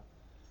to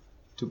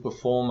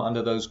perform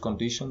under those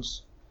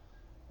conditions.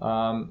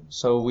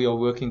 So we are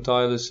working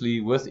tirelessly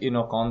with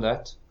Enoch on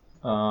that,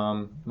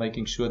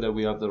 making sure that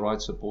we have the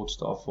right support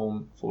staff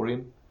for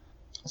him.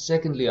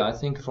 Secondly, I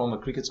think from a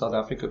Cricket South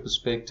Africa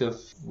perspective,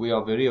 we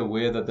are very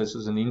aware that this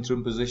is an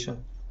interim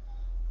position,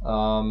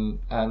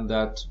 and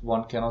that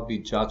one cannot be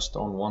judged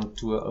on one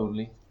tour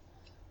only.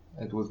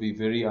 It would be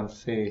very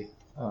unfair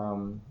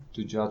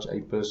to judge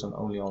a person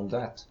only on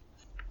that.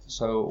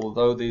 So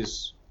although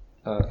there's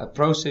a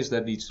process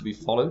that needs to be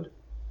followed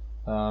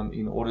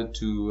in order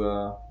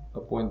to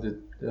appoint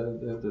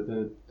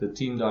the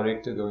team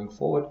director going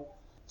forward,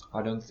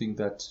 I don't think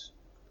that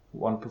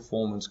one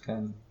performance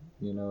can,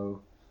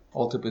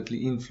 ultimately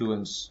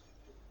influence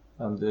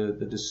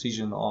the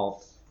decision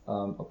of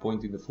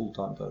appointing the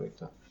full-time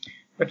director.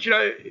 But,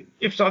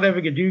 if South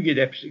Africa do get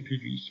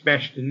absolutely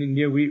smashed in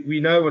India, we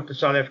know what the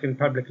South African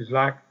public is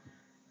like.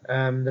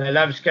 They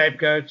love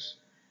scapegoats.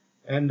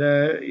 And,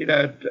 a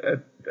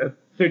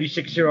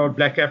 36-year-old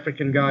black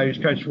African guy who's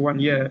coached for 1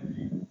 year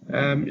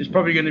is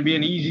probably going to be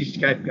an easy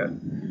scapegoat.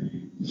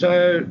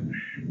 So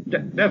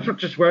that's what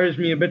just worries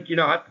me a bit.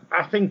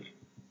 I think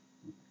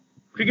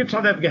Cricket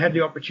South Africa had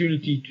the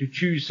opportunity to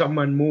choose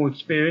someone more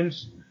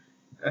experienced.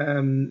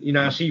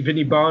 I see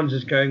Vinnie Barnes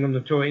is going on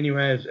the tour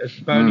anyway as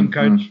bowling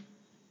coach.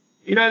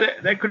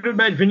 They could have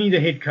made Vinnie the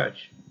head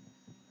coach.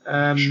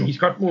 Sure. He's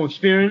got more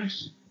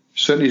experience.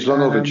 Certainly he's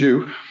long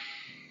overdue.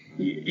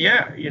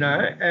 Yeah,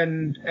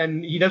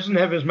 and he doesn't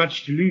have as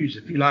much to lose,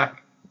 if you like,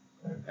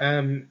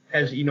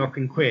 as Enoch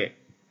Enkwe.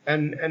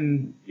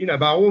 And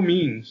by all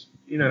means,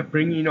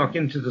 bring Enoch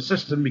into the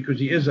system because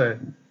he is a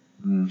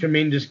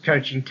tremendous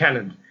coaching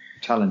talent.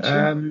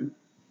 Yeah.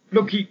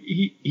 look,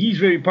 he's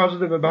very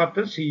positive about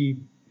this. He,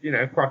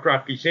 quite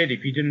rightly said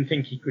if he didn't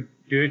think he could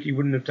do it, he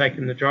wouldn't have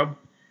taken the job.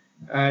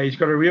 He's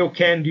got a real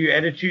can-do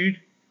attitude.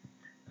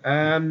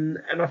 And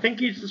I think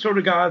he's the sort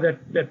of guy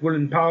that will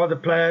empower the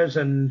players,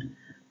 and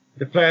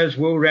the players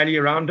will rally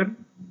around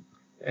him.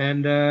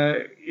 And,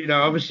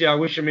 obviously I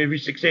wish him every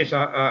success.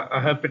 I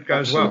hope it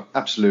goes well.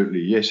 Absolutely.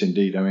 Yes,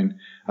 indeed. I mean,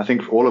 I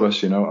think all of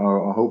us,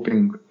 are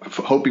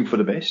hoping for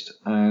the best.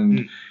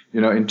 And,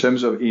 in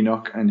terms of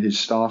Enoch and his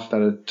staff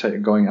that are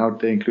going out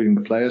there, including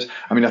the players,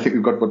 I mean, I think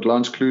we've got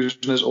Lance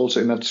Klusener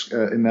also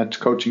in that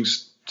coaching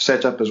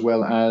setup, as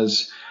well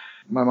as,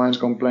 my mind's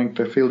gone blank,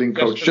 the fielding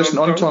coach, Justin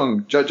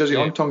Ontong. Jesse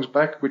Ontong's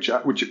back, which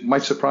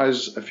might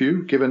surprise a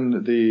few,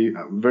 given the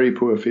very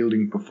poor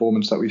fielding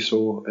performance that we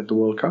saw at the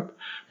World Cup.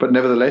 But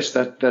nevertheless,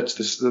 that's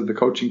the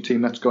coaching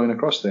team that's going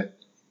across there.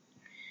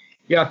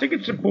 Yeah, I think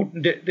it's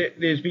important.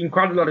 There's been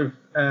quite a lot of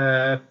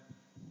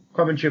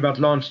commentary about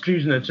Lance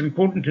Klusener. It's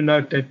important to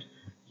note that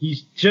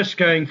he's just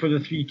going for the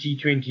 3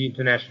 T20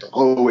 internationals.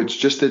 Oh, it's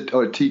just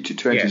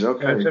T20s. Yeah,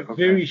 Okay. So it's a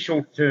very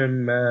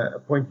short-term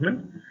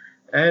appointment.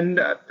 And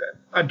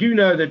I do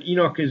know that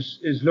Enoch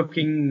is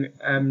looking,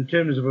 in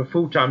terms of a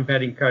full-time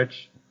batting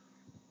coach,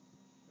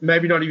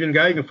 maybe not even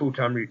going a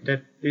full-time route.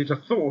 That there's a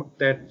thought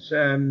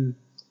that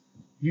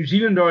New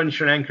Zealand are in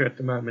Sri Lanka at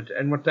the moment,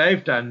 and what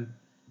they've done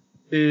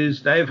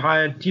is they've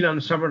hired Tilan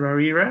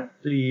Samaraweera,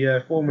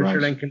 the former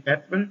Sri Lankan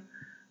batsman,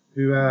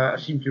 who I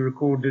seem to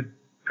record did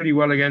pretty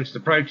well against the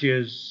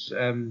Proteas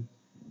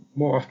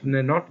more often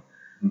than not.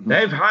 Mm-hmm.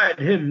 They've hired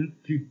him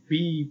to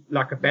be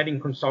like a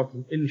batting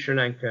consultant in Sri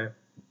Lanka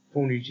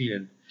for New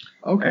Zealand.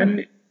 Okay.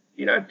 And,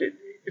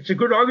 it's a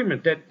good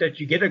argument that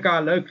you get a guy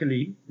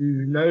locally who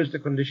knows the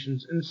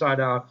conditions inside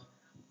out,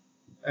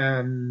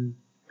 and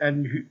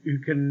who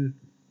can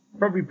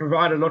probably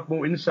provide a lot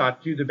more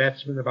insight to the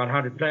batsman about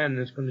how to play in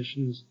those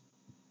conditions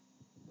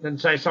than,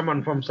 say,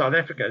 someone from South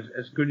Africa,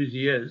 as good as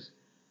he is.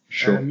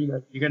 Sure.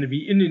 You're going to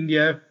be in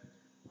India.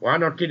 Why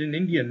not get an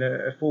Indian,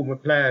 a former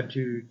player,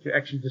 to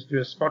actually just do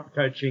a spot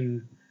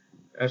coaching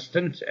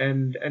stint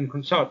and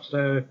consult?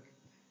 So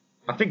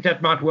I think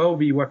that might well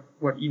be what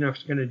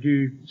Enoch's going to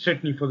do,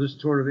 certainly for this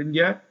tour of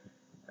India,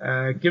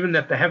 given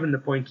that they haven't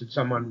appointed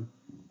someone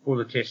for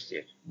the test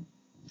yet.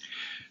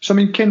 So, I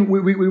mean, Ken,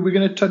 we're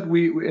going to touch,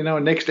 in our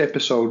next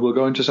episode, we'll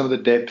go into some of the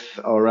depth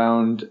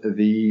around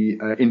the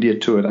India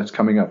tour that's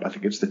coming up. I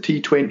think it's the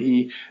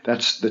T20.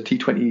 That's the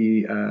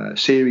T20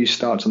 series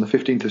starts on the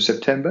 15th of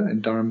September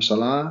in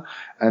Dharamsala,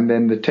 and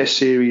then the test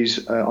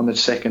series on the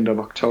 2nd of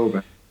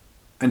October.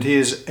 And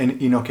here's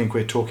Enoch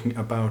Nkwe talking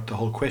about the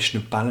whole question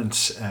of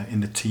balance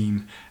in the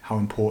team, how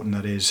important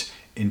that is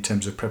in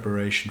terms of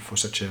preparation for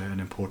such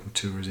an important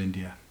tour as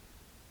India.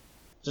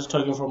 Just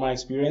talking from my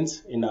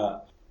experience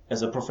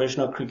as a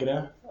professional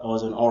cricketer, I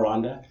was an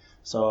all-rounder,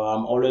 so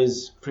I'm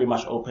always pretty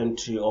much open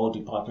to all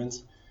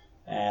departments,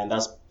 and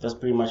that's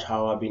pretty much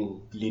how I've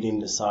been leading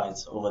the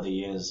sides over the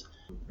years,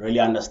 really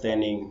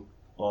understanding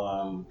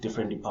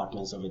different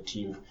departments of a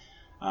team.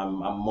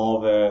 I'm more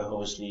of a,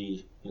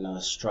 obviously,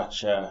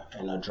 structure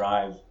and a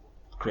drive,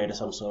 create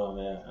some sort of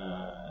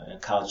a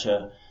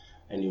culture,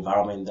 an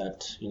environment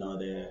that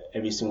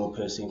every single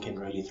person can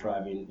really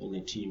thrive in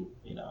a team.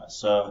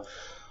 So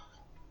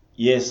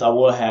yes, I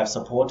will have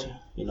support,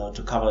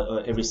 to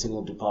cover every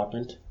single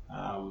department.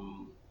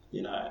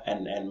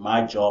 And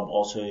my job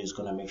also is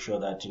going to make sure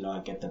that I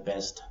get the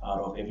best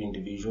out of every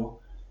individual,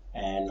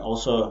 and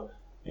also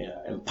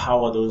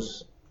empower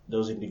those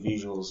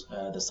individuals,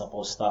 the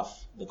support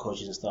staff, the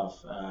coaching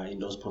staff, in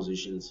those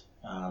positions.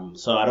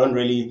 So I don't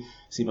really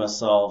see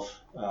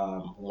myself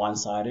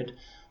one-sided.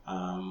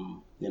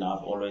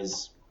 I've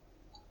always,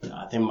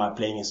 I think my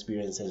playing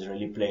experience has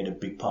really played a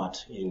big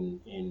part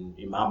in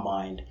my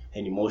mind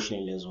and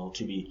emotionally as well,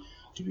 to be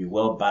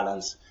well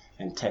balanced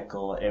and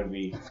tackle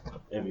every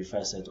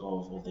facet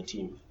of the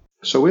team.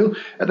 So we'll,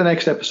 at the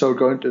next episode,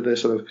 go into the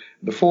sort of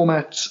the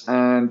formats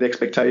and the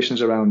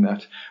expectations around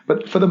that.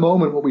 But for the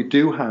moment, what we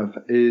do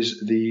have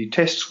is the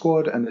Test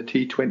squad and the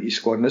T20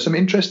 squad. And there's some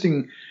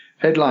interesting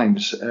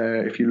headlines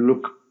if you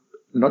look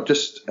not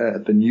just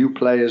at the new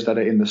players that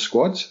are in the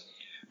squads,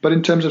 but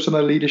in terms of some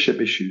of the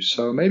leadership issues.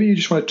 So maybe you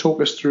just want to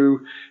talk us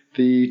through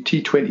the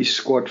T20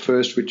 squad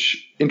first,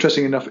 which,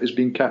 interesting enough, is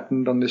being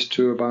captained on this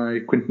tour by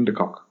Quinton de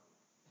Kock.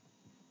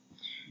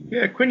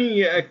 Yeah,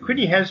 Quinny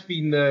has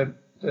been the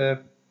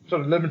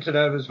sort of limited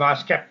overs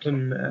vice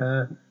captain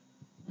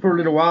for a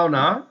little while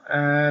now.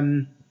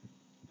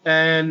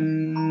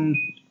 And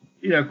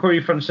Corey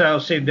van Zyl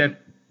said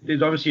that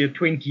there's obviously a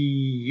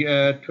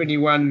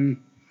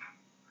 21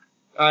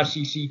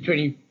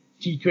 ICC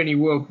T20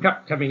 World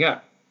Cup coming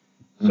up.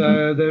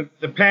 So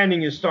the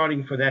planning is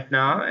starting for that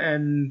now,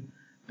 and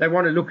they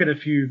want to look at a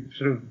few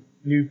sort of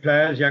new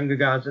players, younger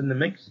guys in the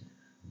mix.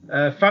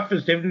 Faf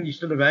is definitely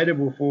still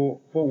available for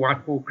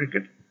white ball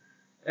cricket.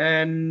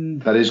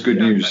 And that is good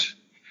news.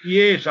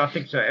 Yes, I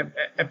think so.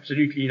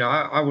 Absolutely.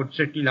 I would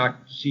certainly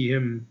like to see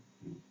him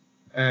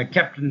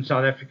captain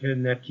South Africa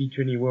in that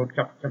T20 World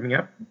Cup coming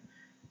up.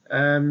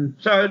 So,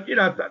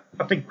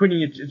 I think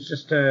Quinny, it's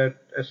just a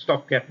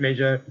stopgap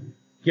measure.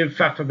 give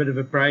Faf a bit of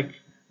a break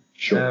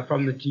Sure.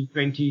 from the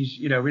T20s.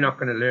 You know, we're not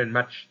going to learn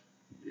much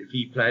if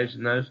he plays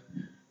in those.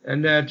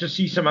 And just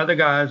see some other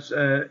guys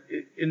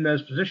in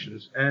those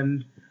positions.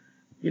 And,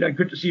 you know,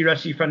 good to see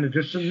Rassie van der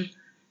Dussen.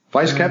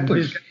 Vice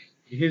captain.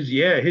 His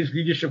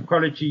leadership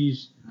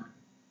qualities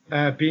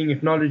being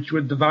acknowledged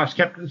with the vice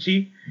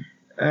captaincy.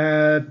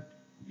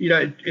 You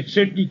know, it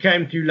certainly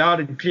came through loud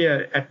and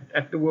clear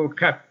at the World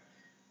Cup.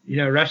 You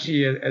know,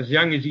 Rassie, as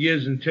young as he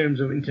is in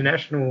terms of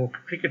international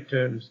cricket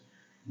terms,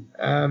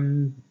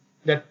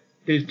 that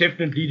there's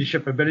definite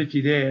leadership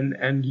ability there,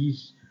 and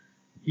he's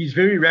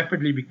very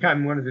rapidly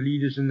become one of the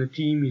leaders in the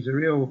team. He's a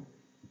real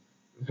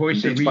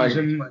voice of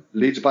reason.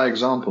 Leads by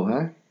example,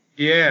 huh?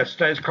 Yeah,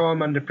 stays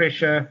calm under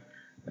pressure.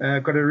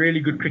 Got a really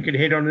good cricket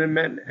head on him,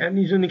 and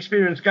he's an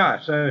experienced guy.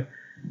 So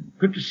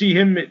good to see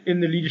him in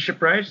the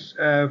leadership race.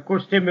 Of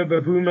course, Temba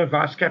Bavuma,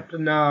 vice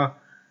captain now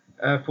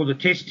for the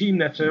Test team.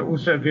 That's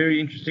also a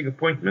very interesting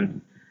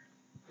appointment.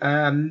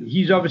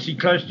 He's obviously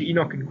close to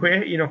Enoch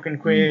Nkwe. Enoch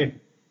Nkwe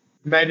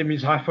made him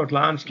his Highveld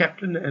Lions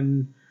captain,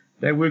 and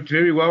they worked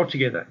very well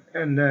together.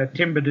 And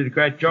Temba did a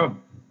great job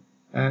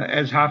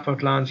as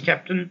Highveld Lions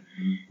captain.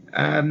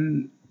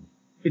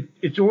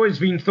 It's always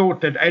been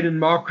thought that Aiden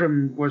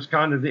Markram was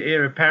kind of the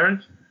heir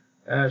apparent,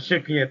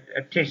 certainly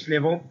at Test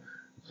level.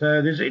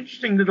 So there's an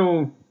interesting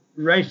little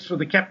race for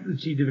the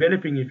captaincy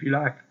developing, if you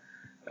like,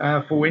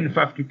 for when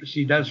Faf du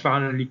Plessis does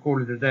finally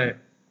call it a day.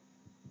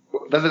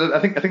 I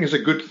think it's a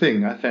good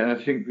thing. I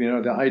think you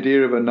know, the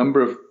idea of a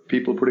number of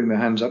people putting their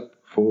hands up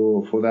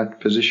for that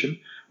position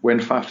when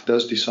Faf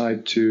does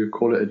decide to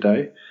call it a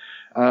day.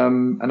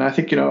 And I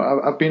think, you know,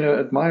 I've been an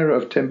admirer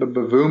of Temba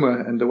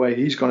Bavuma and the way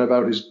he's gone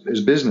about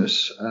his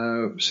business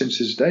since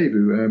his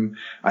debut.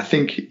 I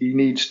think he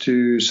needs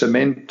to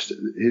cement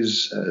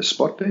his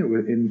spot there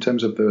in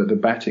terms of the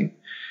batting.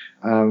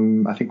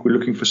 I think we're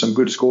looking for some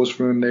good scores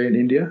from him there in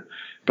India.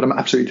 But I'm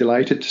absolutely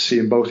delighted to see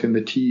him both in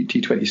the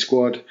T20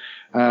 squad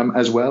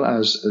as well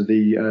as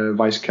the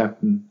vice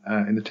captain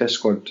in the Test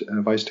squad,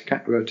 vice to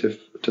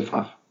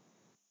Faf.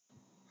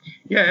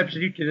 Yeah,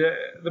 absolutely.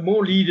 The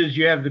more leaders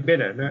you have, the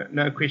better.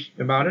 No question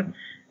about it.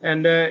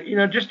 And, you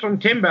know, just on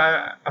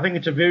Temba, I think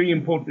it's a very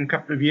important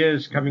couple of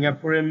years coming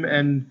up for him.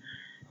 And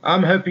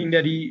I'm hoping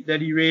that he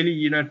really,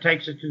 you know,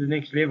 takes it to the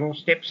next level,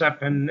 steps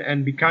up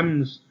and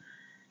becomes,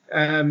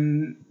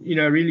 you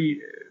know, really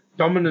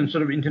dominant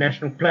sort of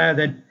international player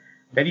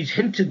that he's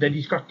hinted that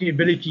he's got the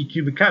ability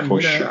to become.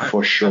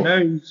 For sure. I know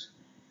he's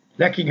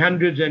lacking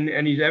hundreds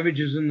and his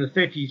averages in the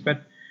 30s,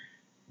 but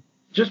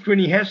just when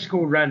he has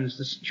scored runs,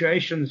 the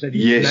situations that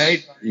he's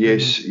made.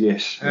 Yes.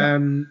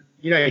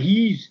 You know,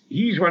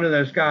 he's one of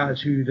those guys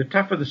who, the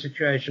tougher the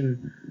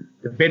situation,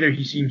 the better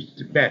he seems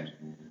to bat.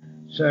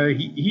 So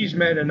he's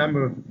made a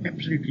number of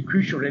absolutely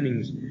crucial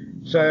innings.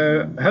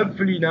 So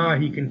hopefully now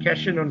he can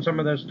cash in on some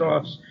of those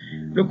starts.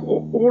 Look,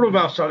 all of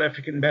our South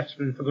African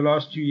batsmen for the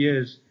last 2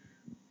 years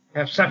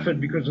have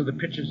suffered because of the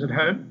pitches at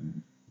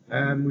home,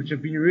 which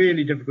have been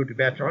really difficult to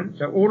bat on.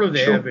 So all of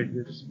their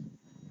averages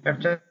have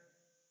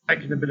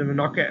taken a bit of a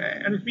knocker,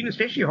 and it's been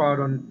especially hard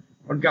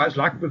on guys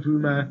like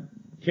Bavuma,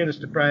 Kenneth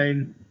de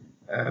Bruyn,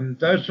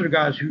 those sort of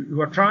guys who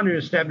are trying to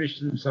establish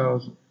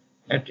themselves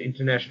at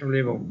international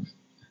level.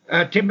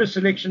 Temba's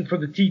selection for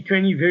the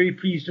T20, very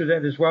pleased with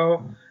that as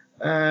well.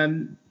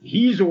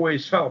 He's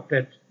always felt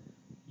that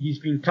he's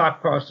been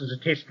typecast as a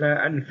Test player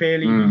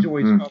unfairly. He's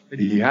always felt that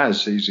he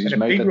has. He's had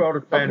made a big role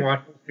to play in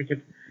white ball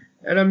cricket.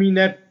 And I mean,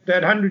 that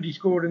 100 he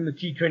scored in the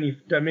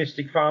T20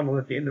 domestic final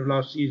at the end of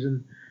last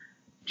season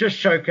just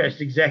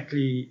showcased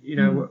exactly, you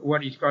know,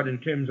 what he's got in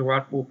terms of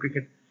white ball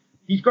cricket.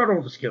 He's got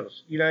all the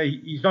skills. You know,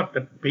 he's not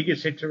the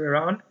biggest hitter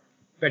around,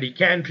 but he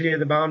can clear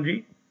the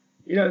boundary.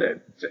 You know,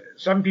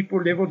 some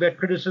people leveled that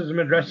criticism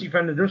at Rassie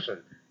van der Dussen.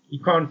 He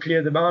can't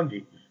clear the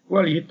boundary.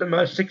 Well, he hit the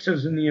most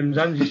sixes in the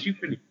Mzansi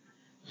Super League.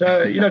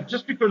 So, you know,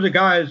 just because a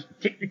guy is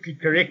technically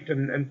correct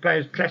and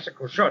plays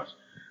classical shots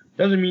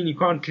doesn't mean he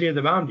can't clear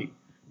the boundary.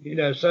 You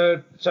know,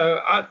 so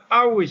I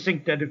always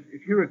think that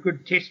if you're a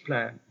good Test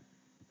player,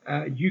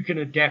 you can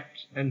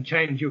adapt and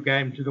change your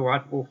game to the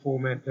white ball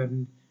format.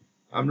 And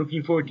I'm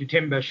looking forward to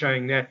Temba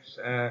showing that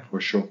for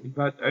sure in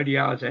both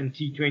ODIs and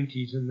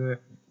T20s in the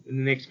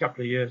next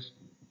couple of years.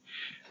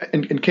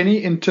 And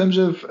Kenny, in terms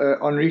of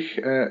Henrich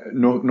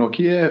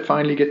Nortje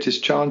finally gets his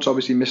chance,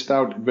 obviously missed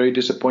out, very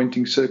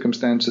disappointing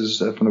circumstances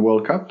from the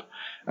World Cup.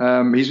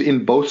 He's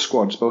in both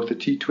squads, both the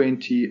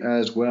T20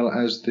 as well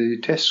as the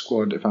Test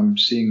squad, if I'm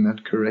seeing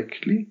that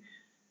correctly.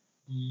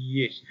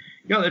 Yes.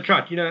 Yeah, that's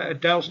right. You know,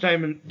 Dale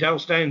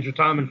Steyn's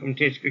retirement from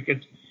Test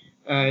cricket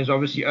has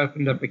obviously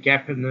opened up a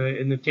gap in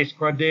the Test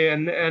squad there,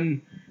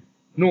 and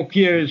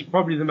Nortje is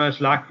probably the most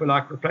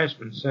like-for-like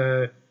replacement.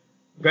 So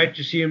great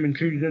to see him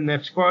included in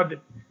that squad.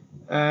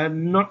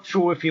 Not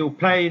sure if he'll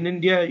play in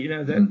India. You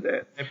know,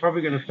 they're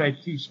probably going to play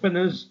 3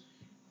 spinners,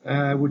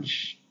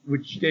 which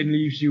then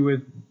leaves you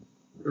with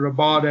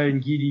Rabada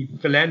and Gidi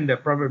Philander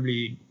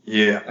probably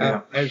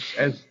as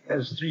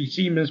 3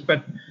 seamers.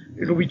 But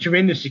it'll be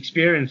tremendous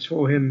experience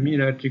for him, you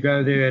know, to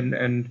go there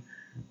and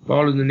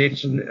bowl in the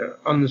nets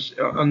on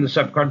the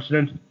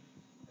subcontinent.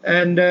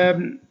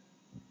 And,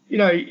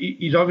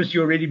 he's obviously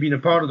already been a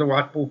part of the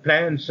white ball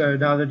plan. So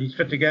now that he's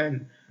fit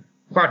again,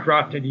 quite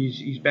right that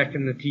he's back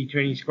in the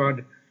T20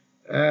 squad.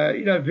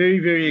 Very,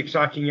 very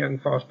exciting young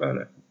fast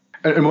bowler.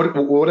 And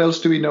what else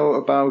do we know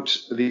about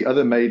the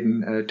other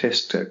maiden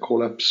test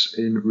call-ups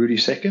in Rudy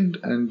Second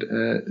and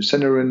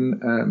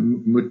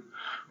Senaran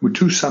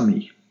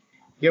Mutusami?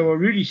 Yeah, well,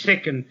 Rudy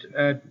Second,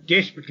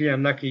 desperately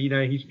unlucky.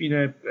 He's been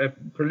a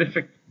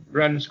prolific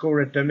run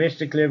scorer at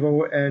domestic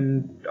level,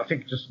 and I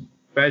think just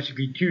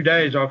basically 2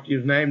 days after he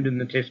was named in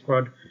the test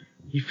squad,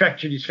 he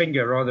fractured his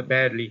finger rather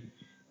badly.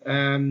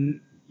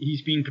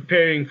 He's been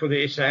preparing for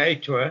the SAA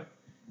tour,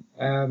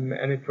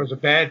 and it was a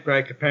bad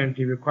break,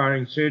 apparently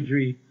requiring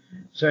surgery.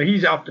 So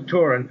he's out the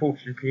tour,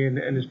 unfortunately,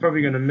 and is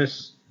probably going to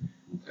miss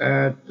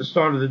the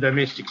start of the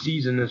domestic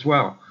season as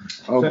well.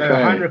 Okay. So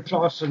Heinrich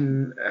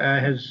Klaasen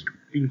has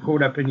been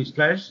called up in his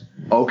place.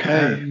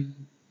 Okay.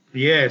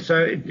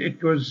 So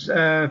it was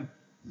the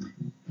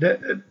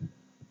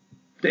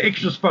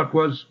extra spot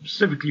was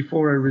specifically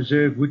for a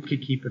reserve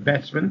wicket-keeper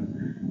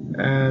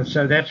batsman.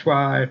 So that's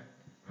why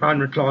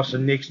Heinrich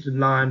Klaasen next in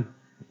line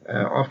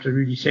after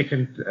Rudy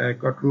Second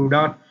got ruled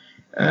out.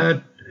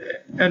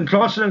 And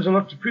Klaasen has a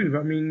lot to prove.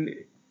 I mean,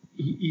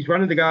 he's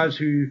one of the guys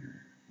who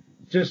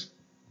just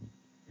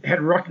had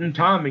rotten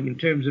timing in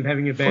terms of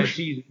having a bad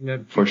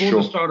season. Before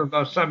the start of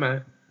last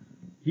summer,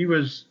 he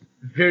was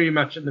very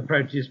much in the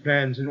Proteas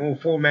plans in all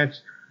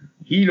formats.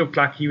 He looked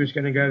like he was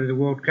going to go to the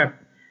World Cup,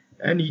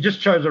 and he just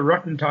chose a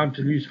rotten time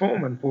to lose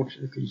form,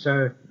 unfortunately.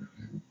 So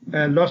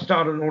lost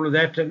out on all of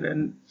that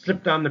and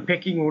slipped down the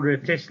pecking order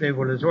at test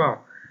level as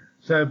well.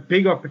 So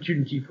big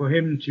opportunity for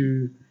him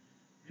to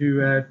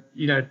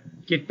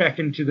get back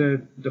into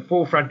the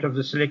forefront of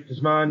the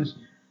selectors' minds,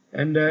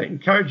 and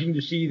encouraging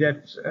to see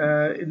that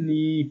in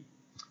the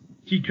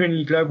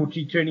T20, Global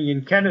T20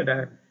 in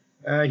Canada,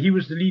 he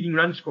was the leading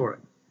run scorer.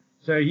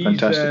 So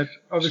he's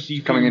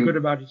obviously feeling good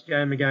about his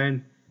game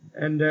again,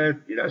 and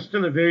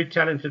still a very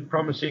talented,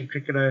 promising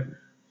cricketer.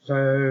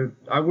 So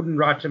I wouldn't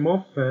write him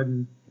off,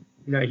 and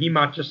he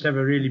might just have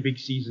a really big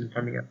season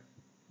coming up.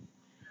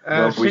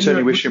 Well, we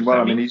certainly wish him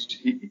well. I mean,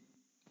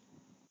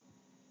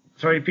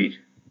 Sorry, Pete?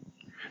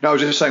 No, I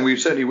was just saying we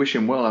certainly wish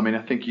him well. I mean,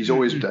 I think he's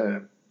always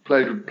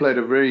played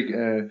a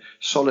very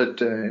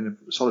solid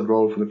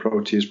role for the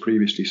Proteas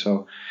previously.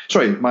 So,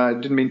 sorry, I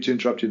didn't mean to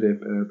interrupt you there,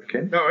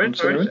 Ken. No,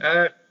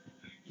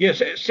 yes,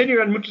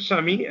 Senaran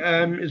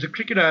Mutusami is a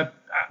cricketer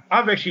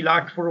I've actually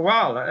liked for a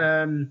while.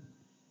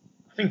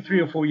 I think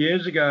 3 or 4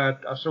 years ago,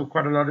 I saw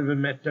quite a lot of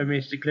him at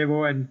domestic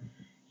level, and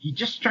he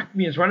just struck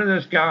me as one of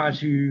those guys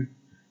who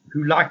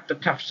liked the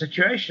tough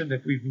situation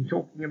that we've been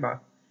talking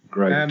about.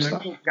 Great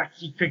stuff. A real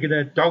gutsy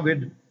cricketer,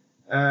 dogged,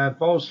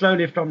 bowls slow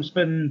left arm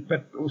spin,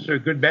 but also a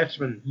good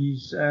batsman.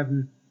 He's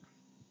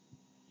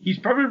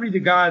probably the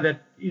guy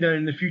that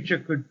in the future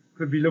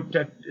could be looked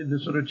at in the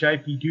sort of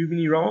JP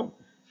Duminy role.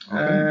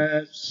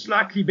 Okay.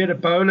 Slightly better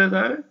bowler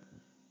though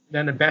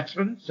than a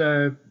batsman,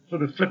 so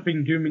sort of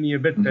flipping Duminy a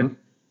bit.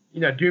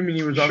 Mm-hmm. That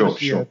Duminy was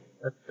obviously a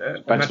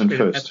batsman much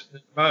better first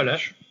bowler,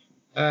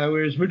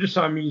 whereas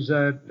Mutusami is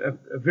a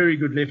very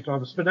good left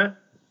arm spinner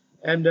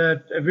and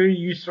a very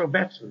useful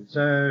batsman.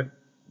 So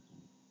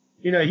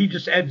he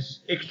just adds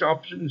extra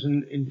options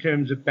in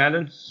terms of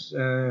balance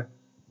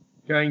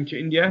going to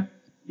India.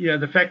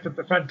 The fact that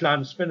the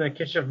frontline spinner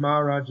Keshav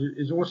Maharaj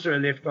is also a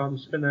left arm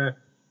spinner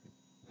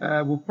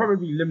will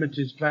probably limit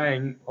his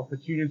playing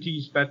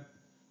opportunities, but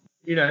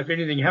if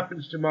anything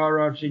happens to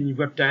Maharaj, then you've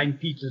got Dane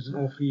Peters and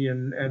Orphy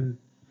and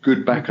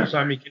good backup.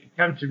 Mutusami can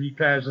comfortably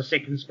play as a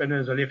second spinner,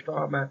 as a left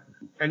armer,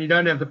 and you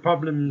don't have the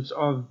problems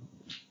of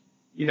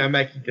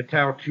making the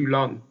tail too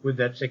long with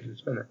that second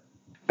spinner.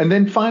 And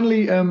then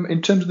finally,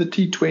 in terms of the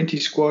T20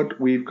 squad,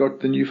 we've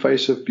got the new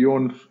face of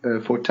Bjorn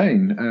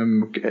Fortuin.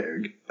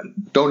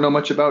 Don't know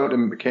much about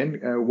him, Ken.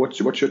 What's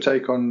your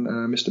take on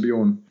Mr.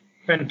 Bjorn?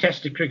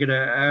 Fantastic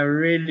cricketer.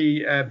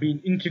 Really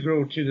been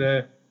integral to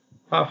the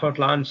half-out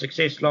line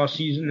success last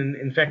season. And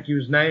in fact, he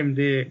was named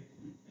their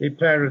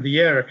player of the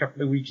year a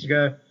couple of weeks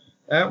ago.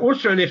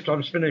 Also a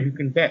left-arm spinner who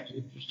can bat,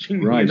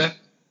 interestingly enough.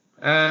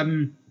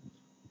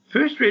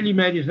 First really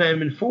made his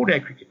name in 4-day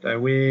cricket, though,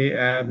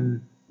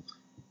 where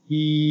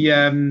he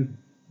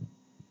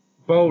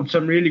bowled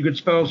some really good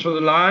spells for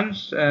the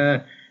Lions,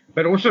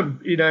 but also,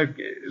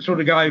 sort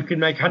of guy who can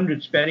make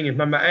hundreds batting at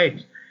number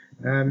 8.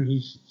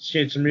 He's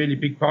shared some really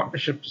big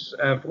partnerships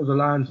for the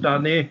Lions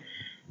down there.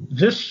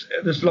 This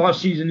last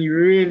season, he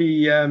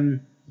really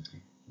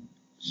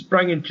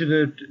sprung into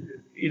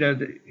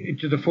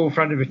the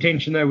forefront of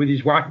attention though with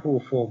his white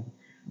ball form,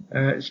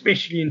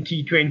 especially in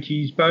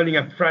T20s, bowling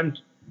up front,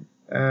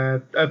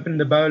 opened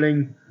the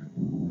bowling,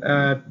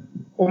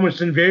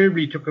 almost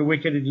invariably took a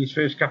wicket in his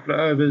first couple of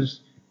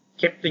overs,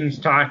 kept things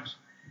tight,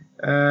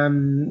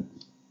 and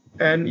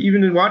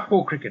even in white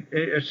ball cricket,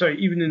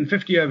 even in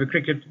 50-over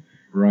cricket,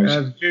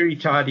 very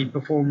tidy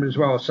performer as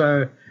well.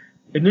 So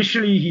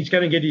initially he's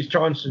going to get his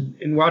chance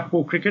in white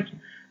ball cricket,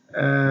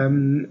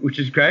 which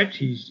is great.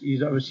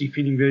 He's obviously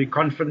feeling very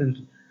confident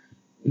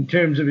in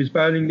terms of his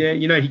bowling there.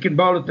 He can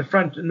bowl at the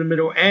front, in the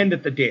middle, and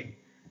at the death.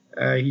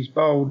 He's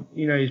bowled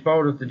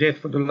at the death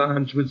for the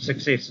Lions with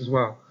success as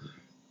well.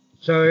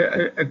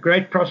 So a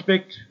great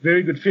prospect,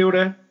 very good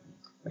fielder,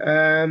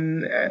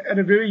 and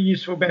a very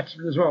useful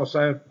batsman as well.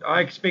 So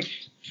I expect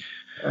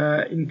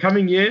in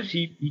coming years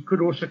he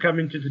could also come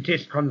into the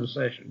Test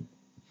conversation.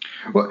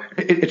 Well,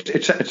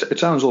 it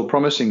sounds all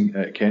promising,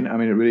 Ken. I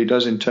mean, it really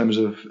does in terms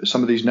of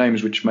some of these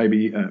names which may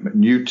be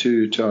new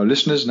to our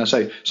listeners. And I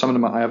say some of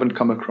them I haven't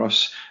come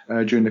across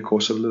during the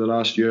course of the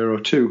last year or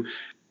two.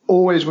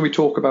 Always when we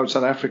talk about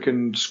South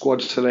African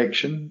squad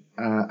selection,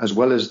 as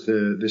well as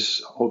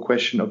this whole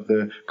question of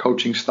the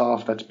coaching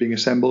staff that's being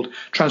assembled,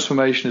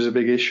 transformation is a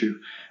big issue.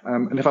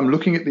 And if I'm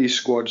looking at these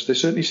squads, they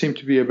certainly seem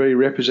to be a very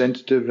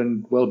representative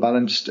and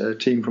well-balanced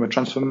team from a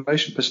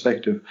transformation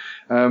perspective.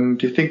 Do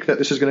you think that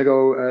this is going to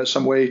go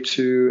some way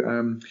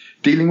to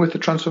dealing with the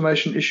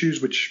transformation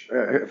issues which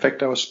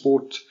affect our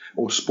sport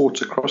or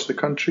sports across the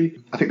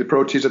country? I think the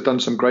Proteas have done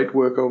some great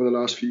work over the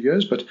last few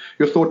years, but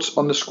your thoughts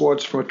on the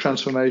squads from a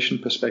transformation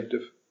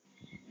perspective?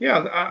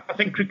 Yeah, I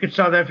think Cricket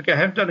South Africa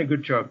have done a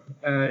good job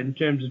in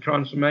terms of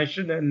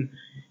transformation, and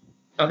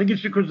I think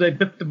it's because they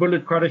bit the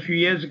bullet quite a few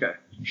years ago.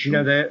 Sure.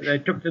 You know, they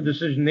took the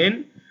decision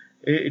then.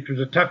 It was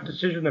a tough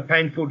decision, a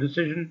painful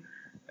decision,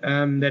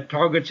 that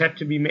targets had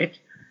to be met.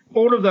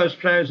 All of those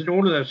players in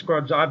all of those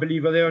squads, I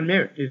believe, are there on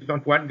merit. There's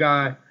not one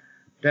guy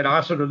that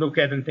I sort of look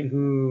at and think,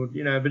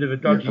 a bit of a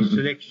dodgy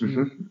selection,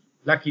 mm-hmm.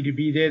 Lucky to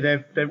be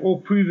there. They've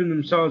all proven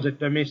themselves at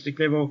domestic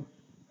level.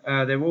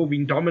 They've all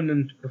been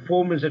dominant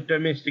performers at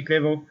domestic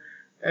level.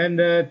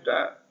 And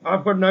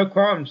I've got no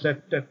qualms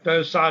that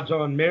those sides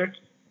are on merit.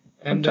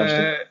 And,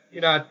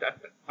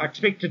 I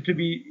expect it to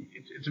be,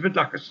 it's a bit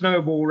like a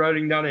snowball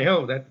rolling down a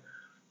hill, that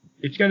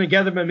it's going to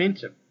gather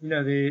momentum. You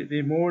know, there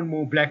are more and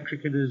more black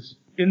cricketers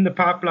in the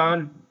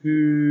pipeline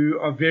who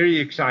are very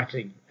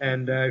exciting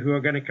and who are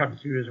going to come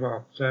through as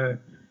well. So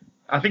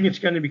I think it's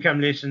going to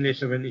become less and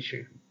less of an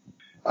issue.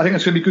 I think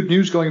that's going to be good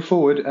news going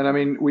forward. And I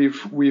mean,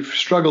 we've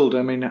struggled.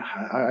 I mean,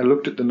 I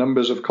looked at the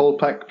numbers of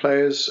Kolpak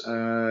players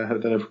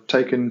that have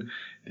taken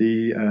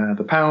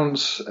the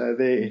pounds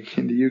there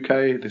in the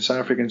UK. The South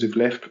Africans who've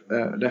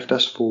left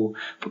us for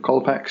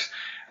Kolpaks.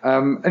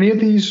 Any of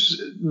these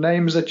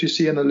names that you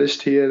see on the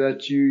list here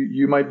that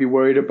you might be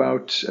worried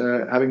about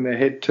having their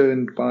head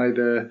turned by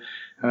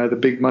the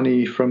big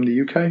money from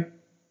the UK?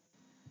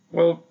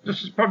 Well,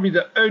 this is probably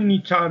the only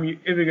time you're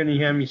ever going to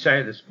hear me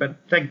say this, but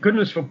thank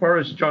goodness for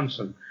Boris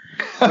Johnson.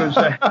 Because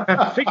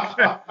I think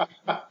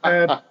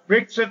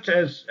Brexit,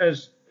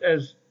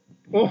 as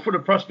awful a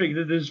prospect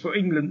it is for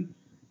England,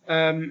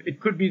 it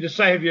could be the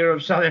saviour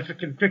of South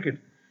African cricket.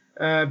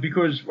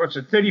 Because,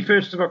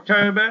 31st of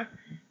October,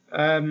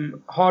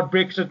 hard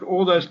Brexit,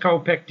 all those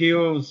Kolpak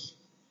deals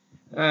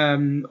are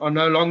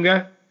no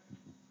longer.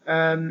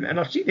 And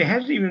I see there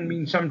has even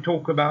been some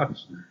talk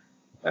about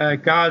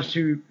guys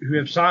who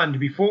have signed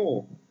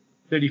before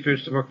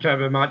 31st of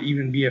October might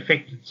even be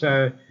affected.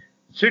 So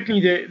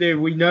certainly there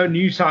will be no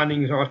new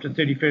signings after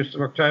 31st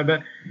of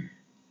October,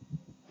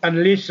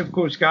 unless, of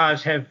course,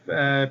 guys have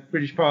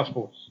British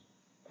passports.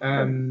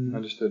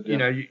 Understood. Yeah. You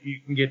know,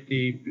 you can get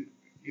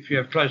if you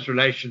have close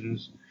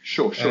relations.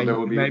 Sure. There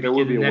will be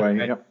a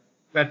way. Yep.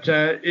 But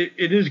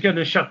it is going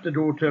to shut the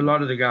door to a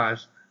lot of the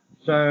guys.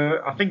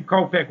 So I think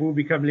Kolpak will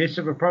become less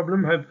of a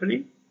problem,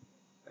 hopefully.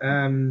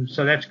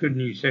 So that's good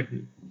news,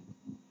 certainly.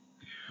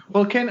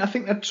 Well, Ken, I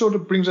think that sort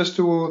of brings us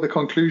to the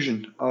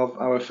conclusion of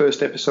our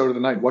first episode of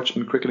the Night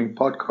Watchman Cricketing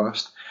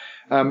Podcast.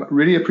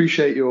 Really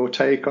appreciate your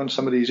take on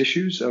some of these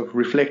issues of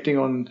reflecting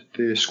on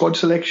the squad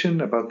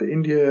selection, about the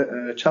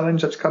India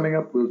challenge that's coming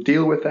up. We'll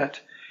deal with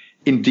that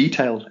in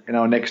detail in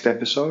our next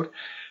episode.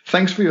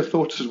 Thanks for your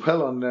thoughts as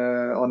well on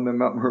the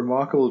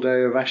remarkable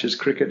day of Ashes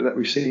cricket that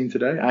we've seen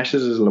today.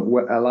 Ashes is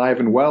alive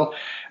and well,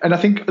 and I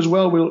think as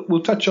well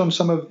we'll touch on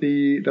some of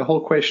the whole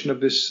question of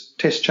this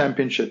Test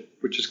Championship,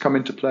 which has come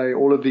into play.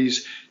 All of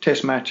these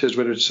Test matches,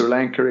 whether it's Sri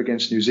Lanka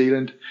against New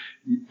Zealand,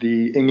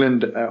 the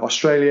England,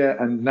 Australia,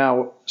 and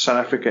now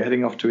South Africa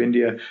heading off to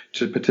India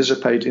to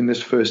participate in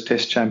this first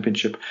Test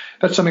Championship.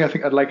 That's something I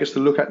think I'd like us to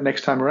look at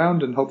next time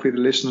around, and hopefully the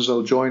listeners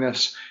will join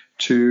us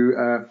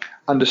to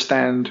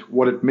understand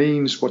what it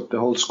means, what the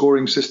whole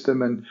scoring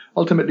system, and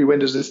ultimately when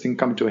does this thing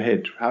come to a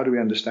head? How do we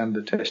understand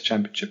the Test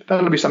Championship?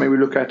 That'll be something we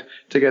look at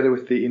together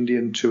with the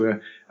Indian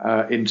tour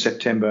in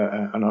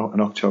September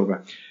and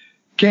October.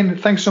 Ken,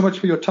 thanks so much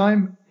for your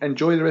time.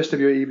 Enjoy the rest of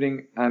your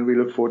evening, and we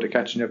look forward to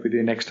catching up with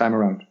you next time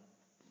around.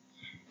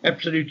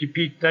 Absolutely,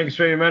 Pete. Thanks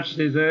very much.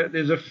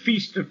 There's a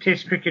feast of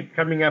Test cricket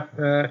coming up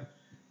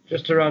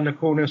just around the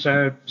corner.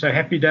 So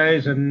happy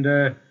days,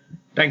 and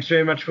thanks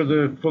very much for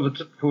the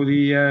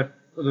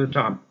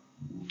time.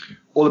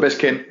 All the best,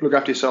 Ken. Look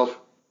after yourself.